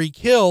Tyreek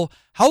Hill.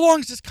 How long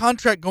is this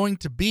contract going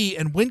to be,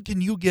 and when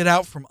can you get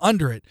out from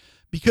under it?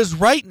 Because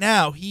right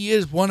now he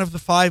is one of the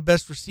 5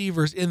 best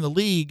receivers in the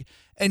league,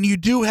 and you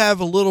do have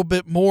a little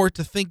bit more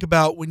to think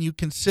about when you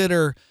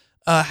consider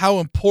how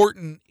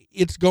important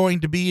it's going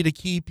to be to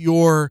keep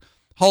your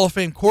Hall of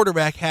Fame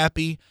quarterback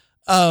happy.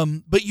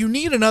 But you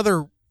need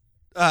another,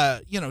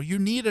 you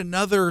need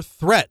another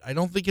threat. I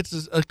don't think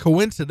it's a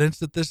coincidence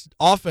that this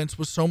offense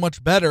was so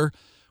much better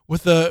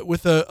with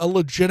a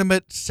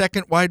legitimate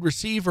second wide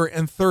receiver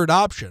and third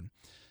option.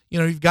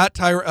 You've got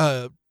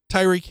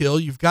Tyreek Hill,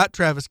 you've got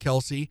Travis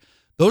Kelce.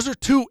 Those are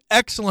 2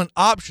 excellent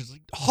options.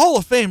 Hall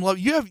of Fame.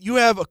 You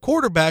have a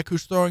quarterback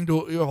who's throwing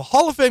to you have a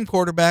Hall of Fame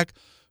quarterback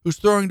who's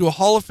throwing to a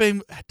Hall of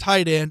Fame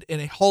tight end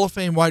and a Hall of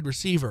Fame wide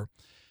receiver.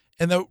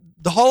 And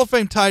the Hall of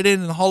Fame tight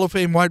end and the Hall of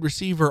Fame wide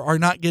receiver are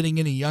not getting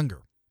any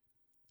younger.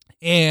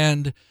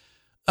 And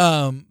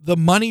the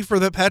money for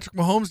the Patrick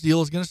Mahomes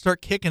deal is going to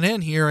start kicking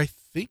in here, I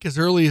think, as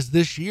early as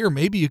this year.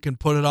 Maybe you can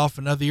put it off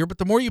another year. But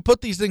the more you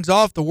put these things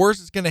off, the worse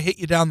it's going to hit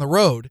you down the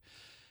road.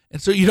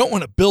 And so you don't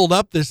want to build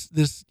up this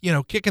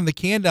kicking the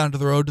can down to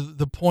the road to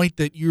the point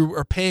that you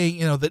are paying,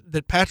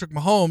 that Patrick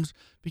Mahomes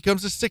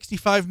becomes a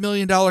 $65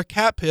 million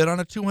cap hit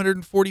on a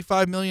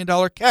 $245 million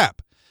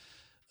cap.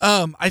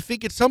 I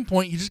think at some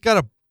point you just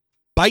got to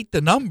bite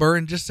the number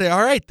and just say,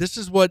 all right, this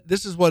is what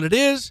it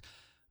is.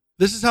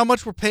 This is how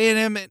much we're paying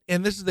him,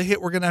 and this is the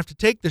hit we're going to have to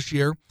take this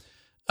year.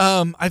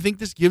 I think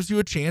this gives you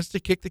a chance to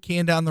kick the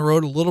can down the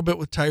road a little bit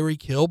with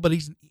Tyreek Hill, but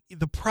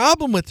the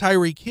problem with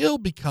Tyreek Hill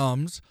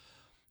becomes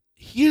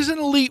he is an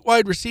elite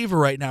wide receiver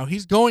right now.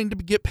 He's going to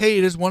get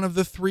paid as one of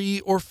the 3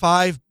 or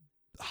 5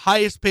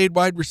 highest paid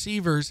wide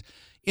receivers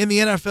in the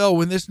NFL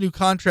when this new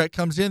contract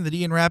comes in that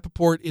Ian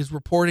Rappaport is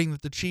reporting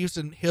that the Chiefs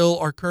and Hill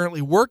are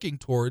currently working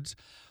towards.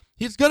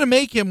 He's going to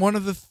make him one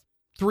of the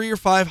 3 or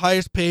 5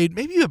 highest paid,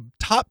 maybe a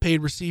top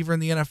paid receiver in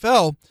the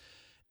NFL.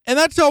 And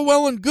that's all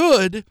well and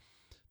good.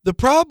 The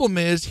problem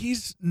is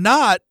he's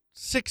not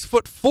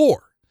 6'4".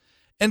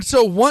 And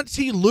so once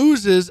he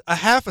loses a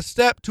half a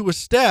step to a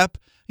step,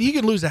 he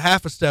can lose a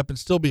half a step and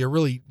still be a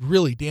really,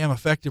 really damn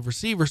effective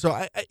receiver. So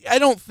I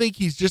don't think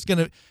he's not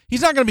going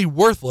to be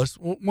worthless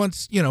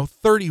once,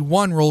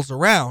 31 rolls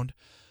around.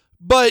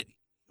 But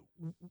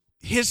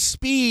his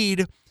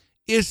speed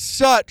is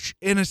such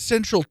an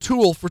essential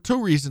tool for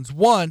 2 reasons.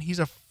 One, he's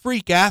a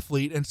freak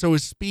athlete, and so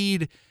his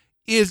speed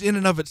is in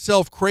and of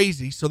itself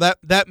crazy. So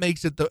that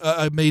makes it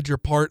a major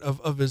part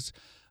of his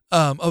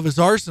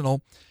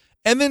arsenal.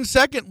 And then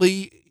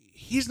secondly,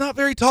 he's not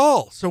very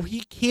tall, so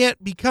he's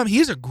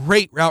a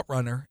great route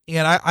runner,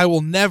 and I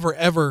will never,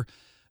 ever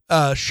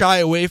shy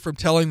away from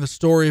telling the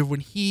story of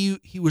when he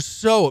was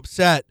so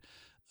upset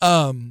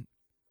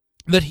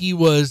that he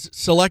was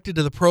selected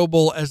to the Pro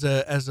Bowl as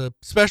a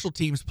special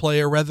teams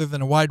player rather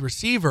than a wide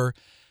receiver,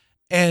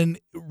 and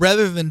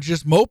rather than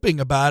just moping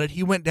about it,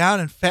 he went down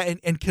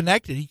and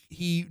connected.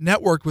 He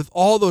networked with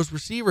all those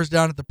receivers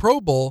down at the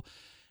Pro Bowl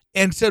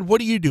and said, what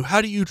do you do?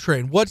 How do you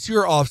train? What's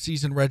your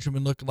off-season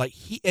regimen looking like?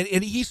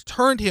 He's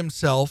turned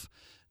himself,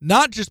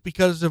 not just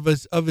because of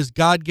his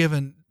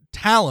God-given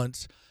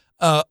talents,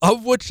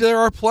 of which there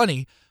are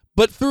plenty,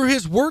 but through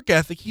his work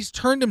ethic, he's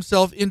turned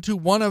himself into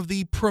one of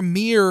the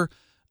premier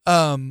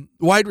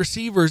wide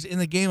receivers in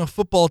the game of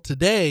football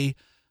today.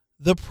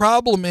 The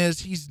problem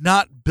is he's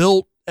not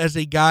built as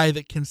a guy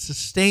that can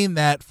sustain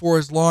that for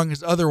as long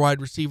as other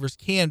wide receivers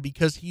can,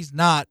 because he's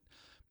not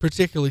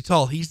particularly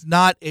tall. He's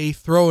not a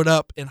throw it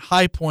up and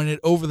high point it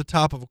over the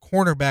top of a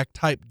cornerback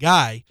type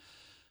guy.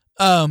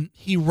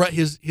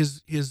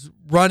 His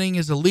running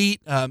is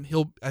elite.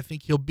 I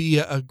think he'll be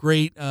a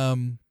great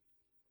kind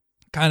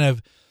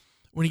of,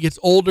 when he gets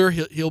older,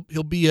 he'll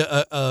be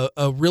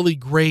a really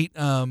great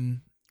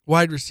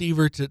wide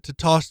receiver to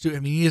toss to. I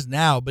mean, he is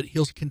now, but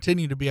he'll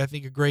continue to be, I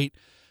think, a great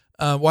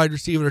wide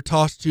receiver to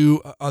toss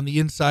to on the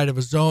inside of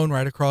a zone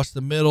right across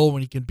the middle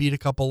when he can beat a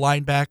couple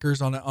linebackers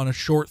on a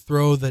short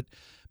throw that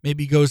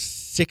maybe goes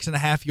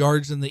 6.5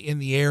 yards in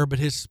the air, but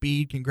his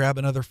speed can grab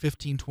another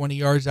 15, 20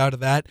 yards out of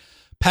that.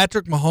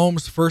 Patrick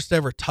Mahomes' first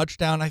ever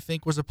touchdown, I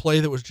think, was a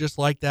play that was just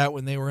like that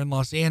when they were in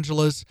Los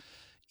Angeles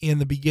in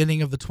the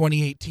beginning of the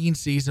 2018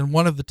 season.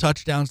 One of the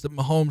touchdowns that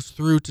Mahomes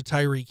threw to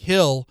Tyreek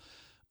Hill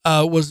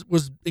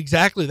was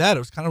exactly that.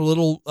 It was kind of a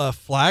little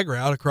flag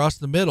route across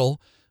the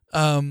middle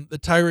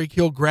that Tyreek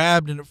Hill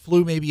grabbed, and it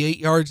flew maybe 8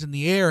 yards in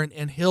the air,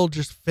 and Hill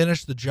just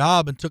finished the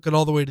job and took it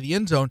all the way to the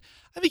end zone.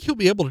 I think he'll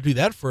be able to do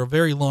that for a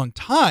very long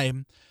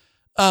time.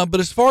 But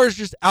as far as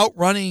just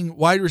outrunning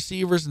wide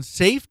receivers and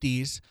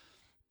safeties,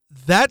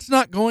 that's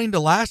not going to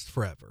last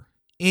forever.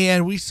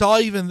 And we saw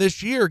even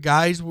this year,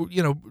 guys,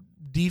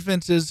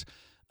 defenses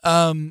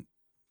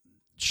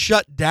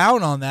shut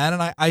down on that.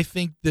 And I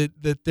think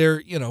that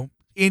they're,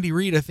 Andy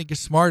Reid, I think, is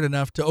smart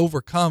enough to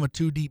overcome a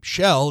too deep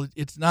shell.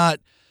 It's not,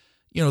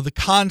 the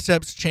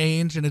concepts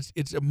change, and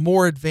it's a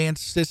more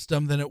advanced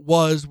system than it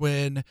was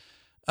when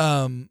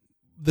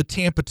the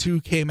Tampa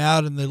 2 came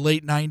out in the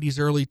late 90s,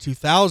 early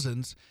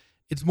 2000s.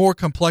 It's more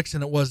complex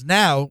than it was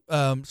now,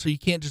 so you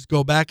can't just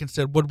go back and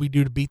say, what did we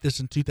do to beat this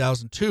in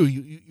 2002?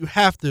 You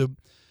have to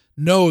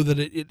know that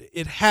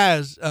it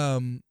has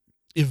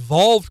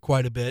evolved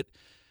quite a bit,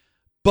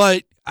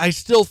 but I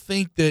still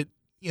think that,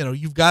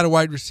 you've got a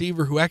wide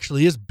receiver who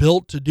actually is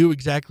built to do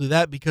exactly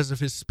that because of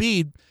his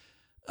speed.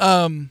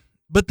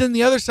 But then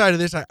the other side of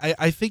this,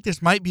 I think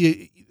this might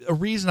be a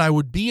reason I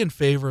would be in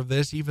favor of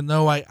this, even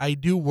though I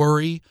do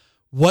worry,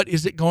 what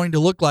is it going to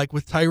look like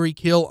with Tyreek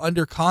Hill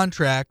under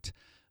contract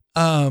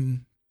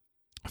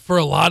for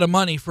a lot of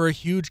money, for a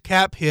huge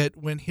cap hit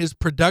when his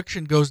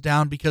production goes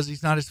down because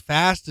he's not as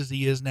fast as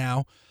he is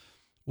now?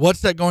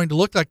 What's that going to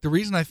look like? The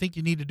reason I think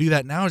you need to do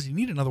that now is you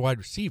need another wide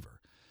receiver.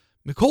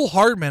 Mecole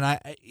Hardman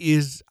I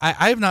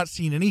have not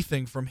seen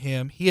anything from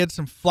him. He had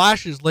some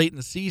flashes late in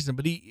the season,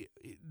 but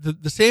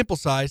the sample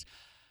size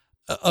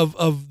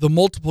of the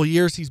multiple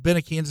years he's been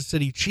a Kansas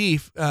City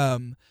Chief,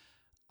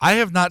 I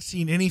have not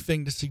seen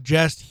anything to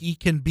suggest he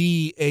can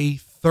be a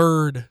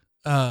third,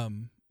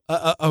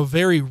 a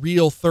very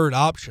real third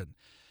option.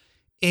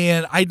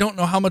 And I don't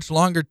know how much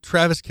longer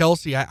Travis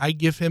Kelce, I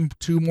give him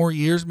 2 more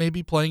years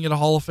maybe playing at a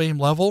Hall of Fame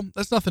level.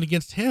 That's nothing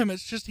against him.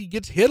 It's just he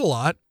gets hit a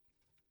lot.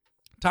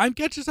 Time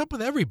catches up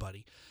with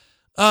everybody.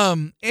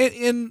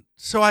 And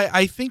so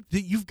I think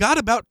that you've got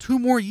about 2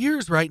 more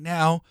years right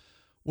now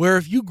where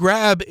if you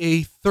grab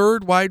a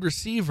third wide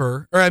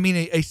receiver, or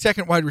a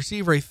second wide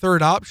receiver, a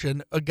third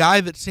option, a guy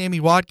that Sammy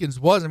Watkins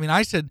was.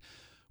 I said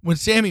when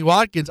Sammy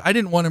Watkins, I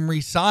didn't want him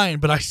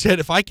re-signed, but I said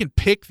if I can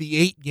pick the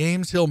 8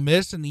 games he'll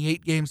miss and the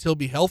 8 games he'll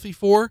be healthy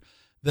for,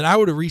 then I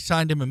would have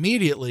re-signed him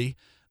immediately.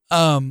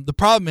 The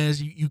problem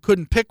is you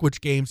couldn't pick which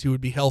games he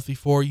would be healthy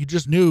for. You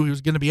just knew he was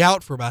going to be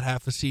out for about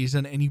half the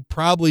season, and you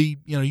probably,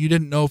 you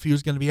didn't know if he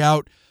was going to be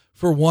out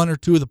for 1 or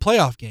 2 of the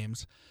playoff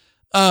games.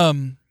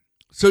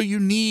 So you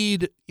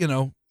need,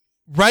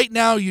 right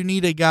now you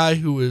need a guy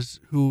who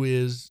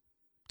is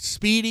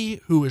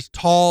speedy, who is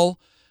tall.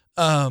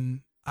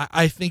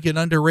 I think an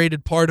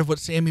underrated part of what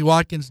Sammy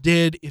Watkins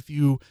did, if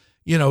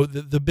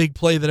the big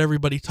play that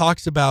everybody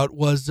talks about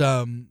was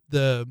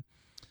the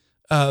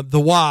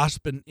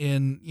wasp, and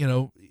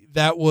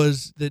that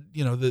was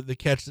the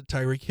catch that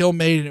Tyreek Hill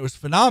made, and it was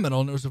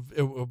phenomenal, and it was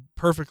a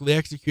perfectly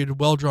executed,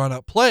 well drawn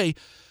out play.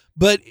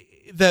 But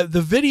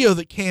the video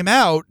that came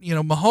out,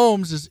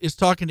 Mahomes is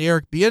talking to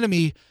Eric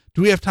Bieniemy,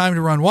 do we have time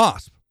to run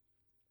wasp?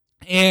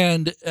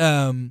 And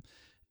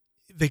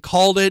they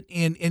called it,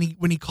 and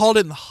when he called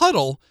it in the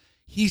huddle,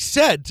 he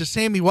said to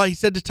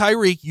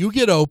Tyreek, you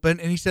get open,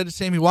 and he said to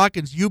Sammy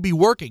Watkins, you be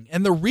working.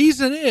 And the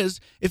reason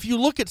is, if you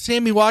look at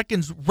Sammy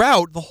Watkins'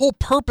 route, the whole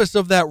purpose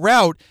of that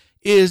route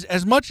is,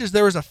 as much as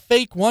there was a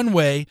fake one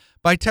way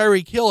by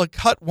Tyreek Hill, a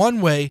cut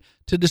one way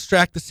to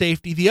distract the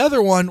safety, the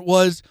other one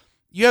was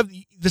you have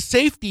the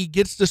safety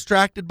gets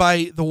distracted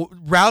by the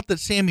route that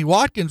Sammy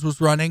Watkins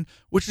was running,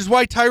 which is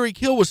why Tyreek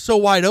Hill was so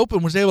wide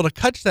open, was able to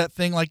catch that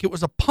thing like it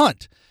was a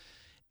punt.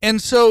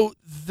 And so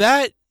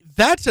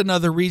that's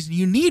another reason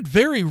you need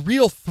very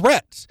real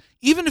threats.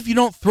 Even if you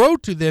don't throw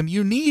to them,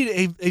 you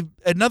need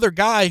another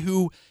guy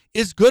who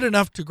is good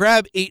enough to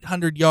grab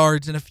 800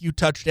 yards and a few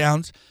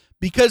touchdowns,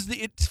 because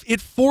it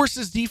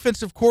forces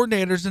defensive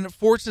coordinators, and it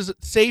forces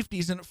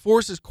safeties, and it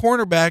forces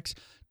cornerbacks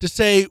to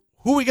say,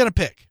 who are we going to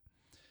pick?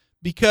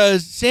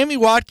 Because Sammy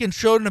Watkins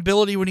showed an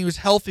ability when he was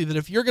healthy that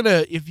if you're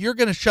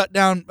gonna shut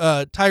down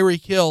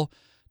Tyreek Hill,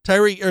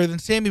 then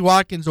Sammy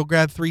Watkins will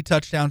grab 3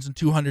 touchdowns and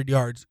 200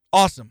 yards.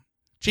 Awesome.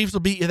 Chiefs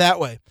will beat you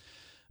that way.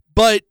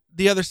 But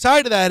the other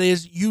side of that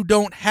is you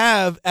don't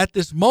have, at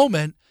this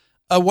moment,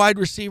 a wide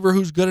receiver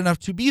who's good enough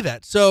to be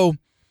that. So,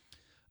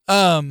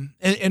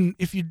 and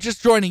if you're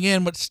just joining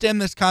in, what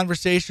stemmed this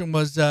conversation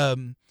was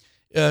Ian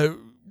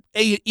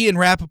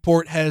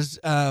Rappaport has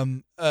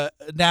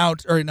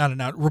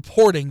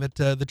reporting that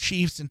the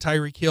Chiefs and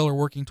Tyreek Hill are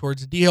working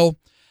towards a deal.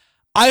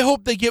 I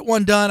hope they get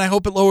one done. I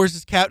hope it lowers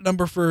his cap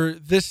number for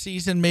this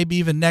season, maybe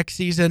even next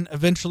season.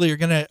 Eventually,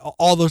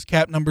 all those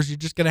cap numbers, you're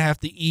just going to have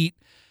to eat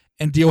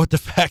and deal with the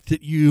fact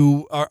that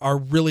you are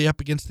really up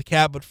against the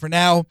cap. But for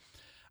now,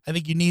 I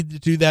think you need to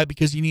do that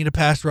because you need a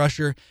pass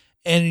rusher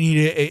and you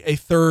need a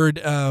third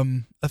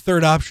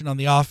option on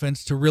the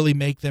offense to really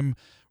make them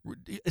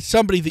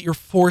somebody that you're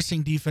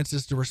forcing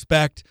defenses to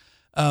respect.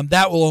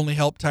 That will only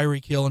help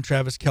Tyreek Hill and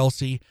Travis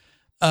Kelce.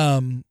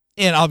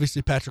 And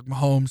obviously Patrick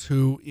Mahomes,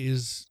 who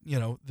is,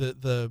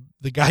 the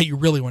guy you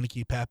really want to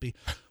keep happy.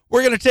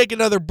 We're going to take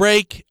another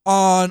break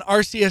on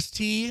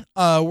RCST.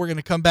 We're going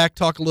to come back,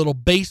 talk a little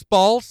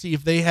baseball, see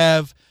if they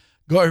have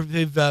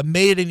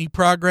made any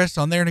progress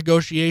on their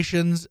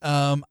negotiations.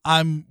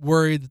 I'm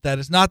worried that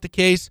is not the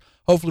case.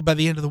 Hopefully by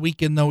the end of the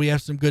weekend, though, we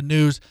have some good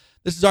news.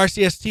 This is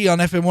RCST on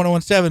FM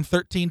 1017,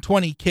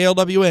 1320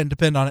 KLWN.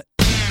 Depend on it.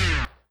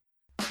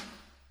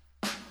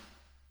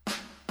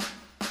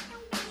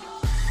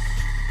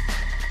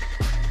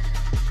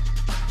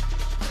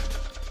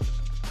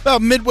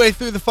 About midway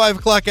through the 5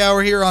 o'clock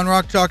hour here on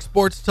Rock Chalk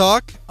Sports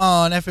Talk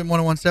on FM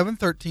 1017,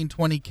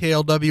 1320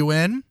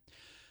 KLWN.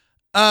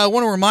 I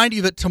want to remind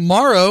you that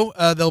tomorrow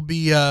there'll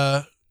be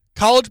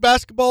college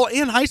basketball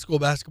and high school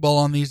basketball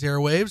on these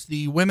airwaves.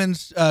 The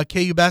women's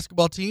KU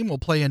basketball team will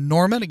play in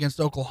Norman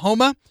against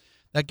Oklahoma.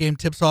 That game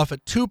tips off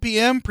at 2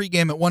 p.m.,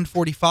 pregame at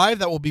 1:45.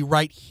 That will be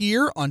right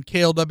here on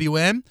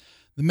KLWN.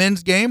 The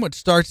men's game, which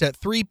starts at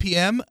 3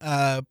 p.m.,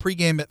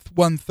 pregame at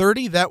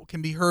 1:30. That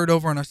can be heard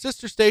over on our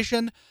sister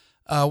station,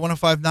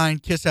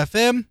 105.9 KISS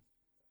FM.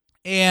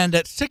 And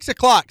at 6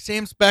 o'clock,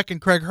 Sam Speck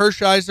and Craig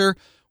Hershiser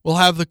will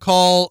have the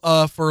call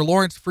for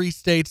Lawrence Free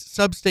State's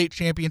sub-state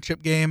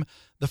championship game,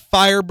 the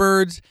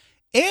Firebirds,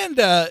 and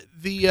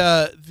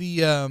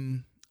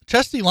the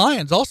Chesty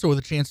Lions also with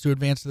a chance to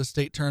advance to the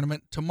state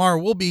tournament.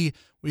 Tomorrow will be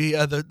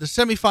the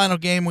semifinal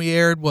game we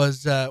aired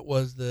was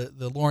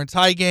the Lawrence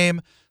High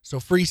game, so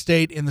Free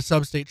State in the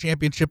sub-state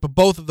championship. But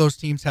both of those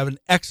teams have an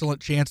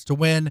excellent chance to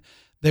win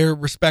their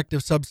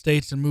respective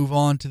sub-states and move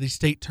on to the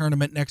state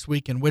tournament next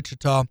week in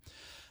Wichita.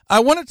 I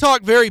want to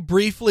talk very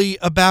briefly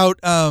about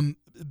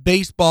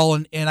baseball,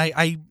 and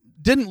I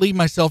didn't leave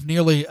myself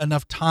nearly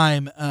enough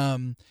time.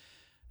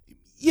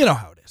 You know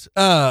how it is.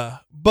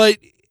 But,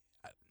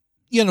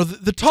 you know,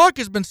 the talk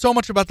has been so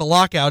much about the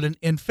lockout,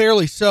 and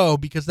fairly so,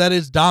 because that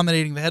is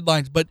dominating the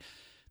headlines. But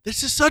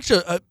this is such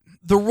the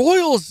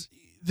Royals,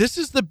 this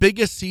is the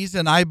biggest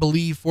season, I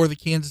believe, for the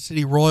Kansas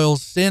City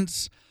Royals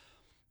since,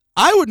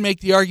 I would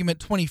make the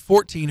argument,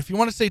 2014. If you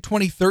want to say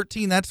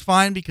 2013, that's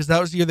fine, because that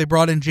was the year they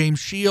brought in James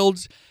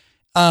Shields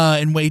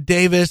and Wade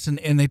Davis,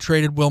 and they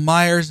traded Will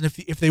Myers. And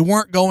if they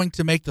weren't going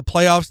to make the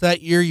playoffs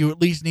that year, you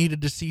at least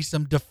needed to see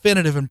some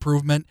definitive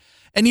improvement.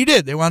 And you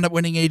did. They wound up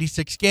winning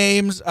 86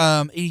 games,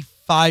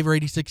 85 or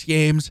 86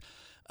 games.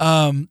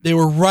 They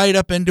were right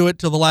up into it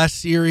till the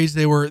last series.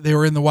 They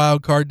were in the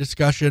wild card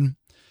discussion.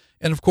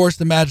 And, of course,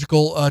 the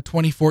magical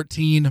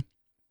 2014,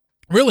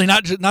 really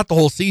not the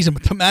whole season,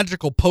 but the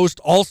magical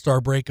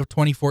post-All-Star break of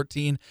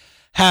 2014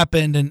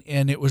 happened,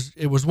 and it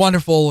was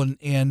wonderful.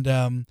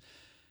 And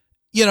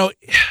you know,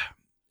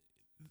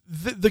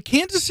 the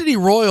Kansas City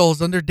Royals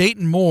under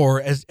Dayton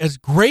Moore, as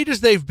great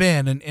as they've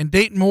been, and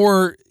Dayton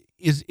Moore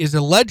is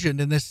a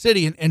legend in this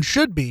city and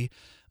should be.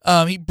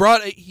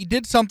 He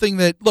did something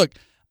that, look,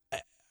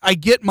 I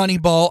get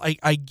Moneyball.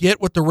 I get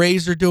what the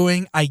Rays are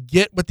doing. I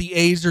get what the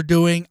A's are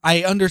doing.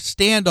 I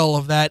understand all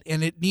of that,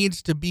 and it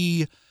needs to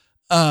be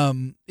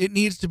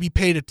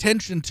paid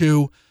attention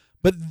to.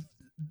 But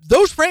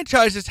those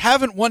franchises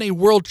haven't won a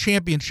world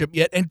championship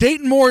yet, and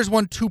Dayton Moore has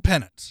won 2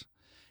 pennants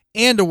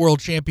and a world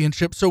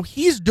championship, so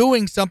he's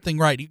doing something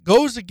right. He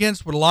goes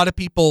against what a lot of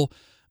people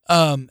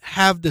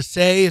have to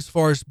say as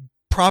far as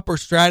proper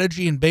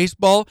strategy in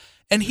baseball,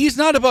 and he's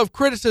not above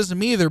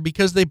criticism either,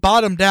 because they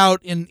bottomed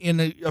out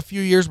in a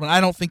few years when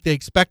I don't think they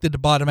expected to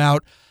bottom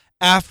out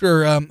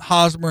after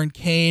Hosmer and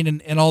Kane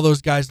and all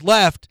those guys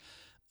left.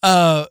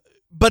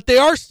 But they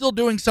are still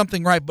doing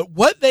something right. But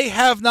what they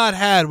have not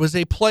had was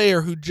a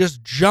player who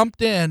just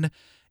jumped in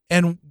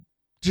and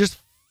just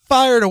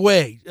fired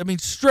away. I mean,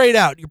 straight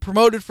out. You're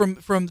promoted from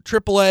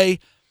AAA,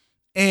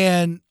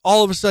 and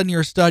all of a sudden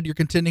you're a stud. You're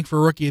contending for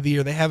Rookie of the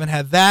Year. They haven't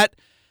had that.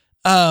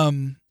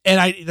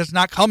 That's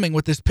not coming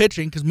with this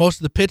pitching, because most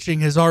of the pitching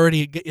has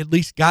already at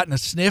least gotten a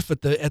sniff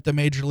at the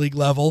major league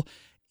level,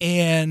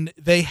 and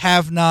they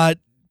have not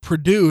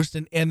produced,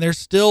 and there's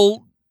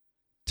still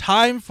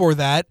time for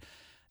that.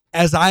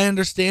 As I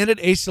understand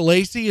it, Asa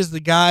Lacy is the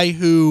guy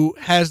who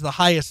has the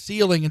highest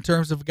ceiling in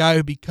terms of a guy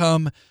who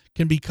can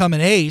become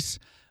an ace,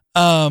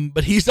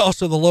 but he's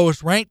also the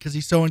lowest ranked because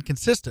he's so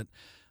inconsistent.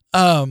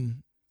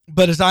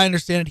 But as I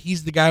understand it,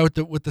 he's the guy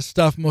with the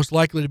stuff most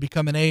likely to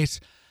become an ace.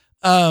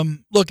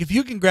 Look, if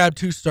you can grab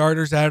 2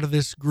 starters out of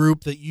this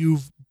group that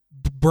you've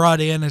brought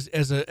in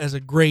as a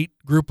great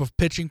group of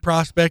pitching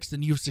prospects,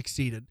 then you've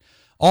succeeded.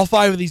 All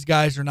 5 of these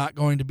guys are not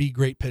going to be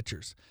great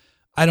pitchers.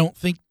 I don't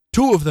think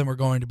 2 of them are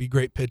going to be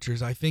great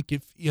pitchers. I think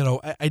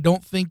I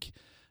don't think,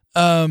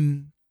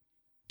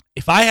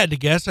 if I had to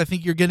guess, I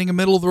think you're getting a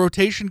middle of the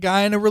rotation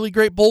guy and a really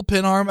great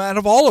bullpen arm out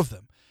of all of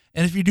them.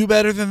 And if you do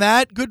better than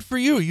that, good for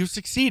you. You've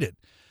succeeded.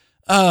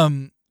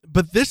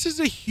 But this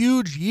is a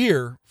huge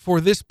year for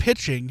this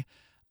pitching.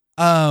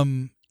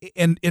 And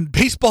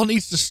baseball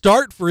needs to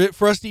start for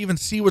us to even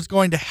see what's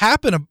going to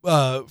happen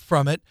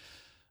from it.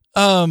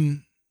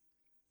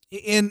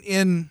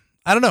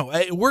 I don't know.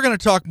 We're going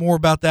to talk more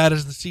about that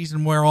as the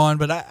season wear on,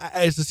 but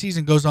as the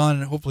season goes on,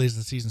 and hopefully as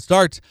the season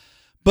starts.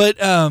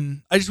 But I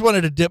just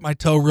wanted to dip my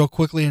toe real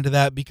quickly into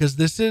that, because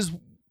this is,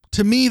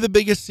 to me, the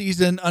biggest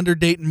season under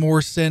Dayton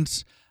Moore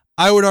since,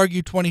 I would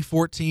argue,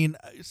 2014.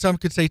 Some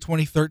could say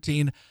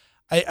 2013.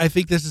 I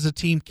think this is a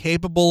team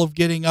capable of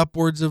getting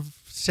upwards of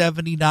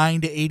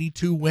 79 to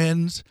 82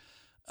 wins.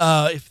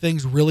 If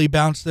things really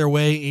bounce their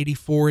way,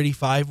 84,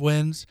 85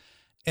 wins.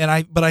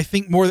 But I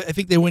think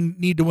they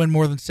need to win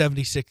more than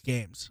 76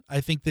 games.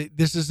 I think that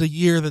this is a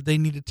year that they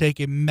need to take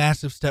a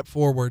massive step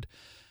forward.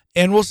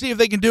 And we'll see if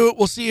they can do it.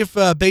 We'll see if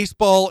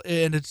baseball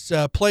and its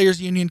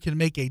players union can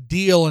make a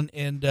deal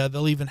and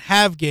they'll even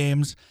have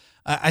games.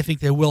 I think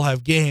they will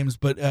have games,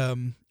 but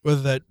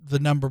whether the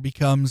number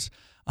becomes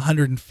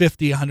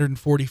 150,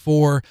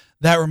 144,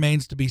 that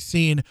remains to be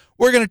seen.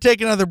 We're going to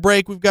take another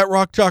break. We've got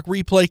Rock Chalk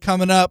Replay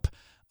coming up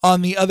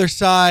on the other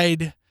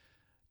side.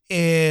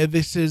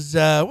 This is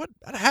about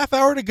a half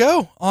hour to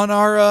go on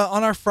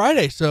our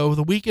Friday. So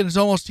the weekend is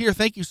almost here.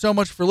 Thank you so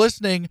much for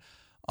listening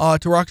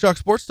to Rock Chalk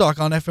Sports Talk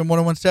on FM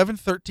 1017,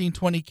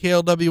 1320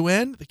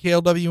 KLWN, the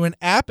KLWN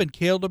app, and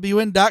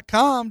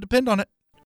KLWN.com. Depend on it.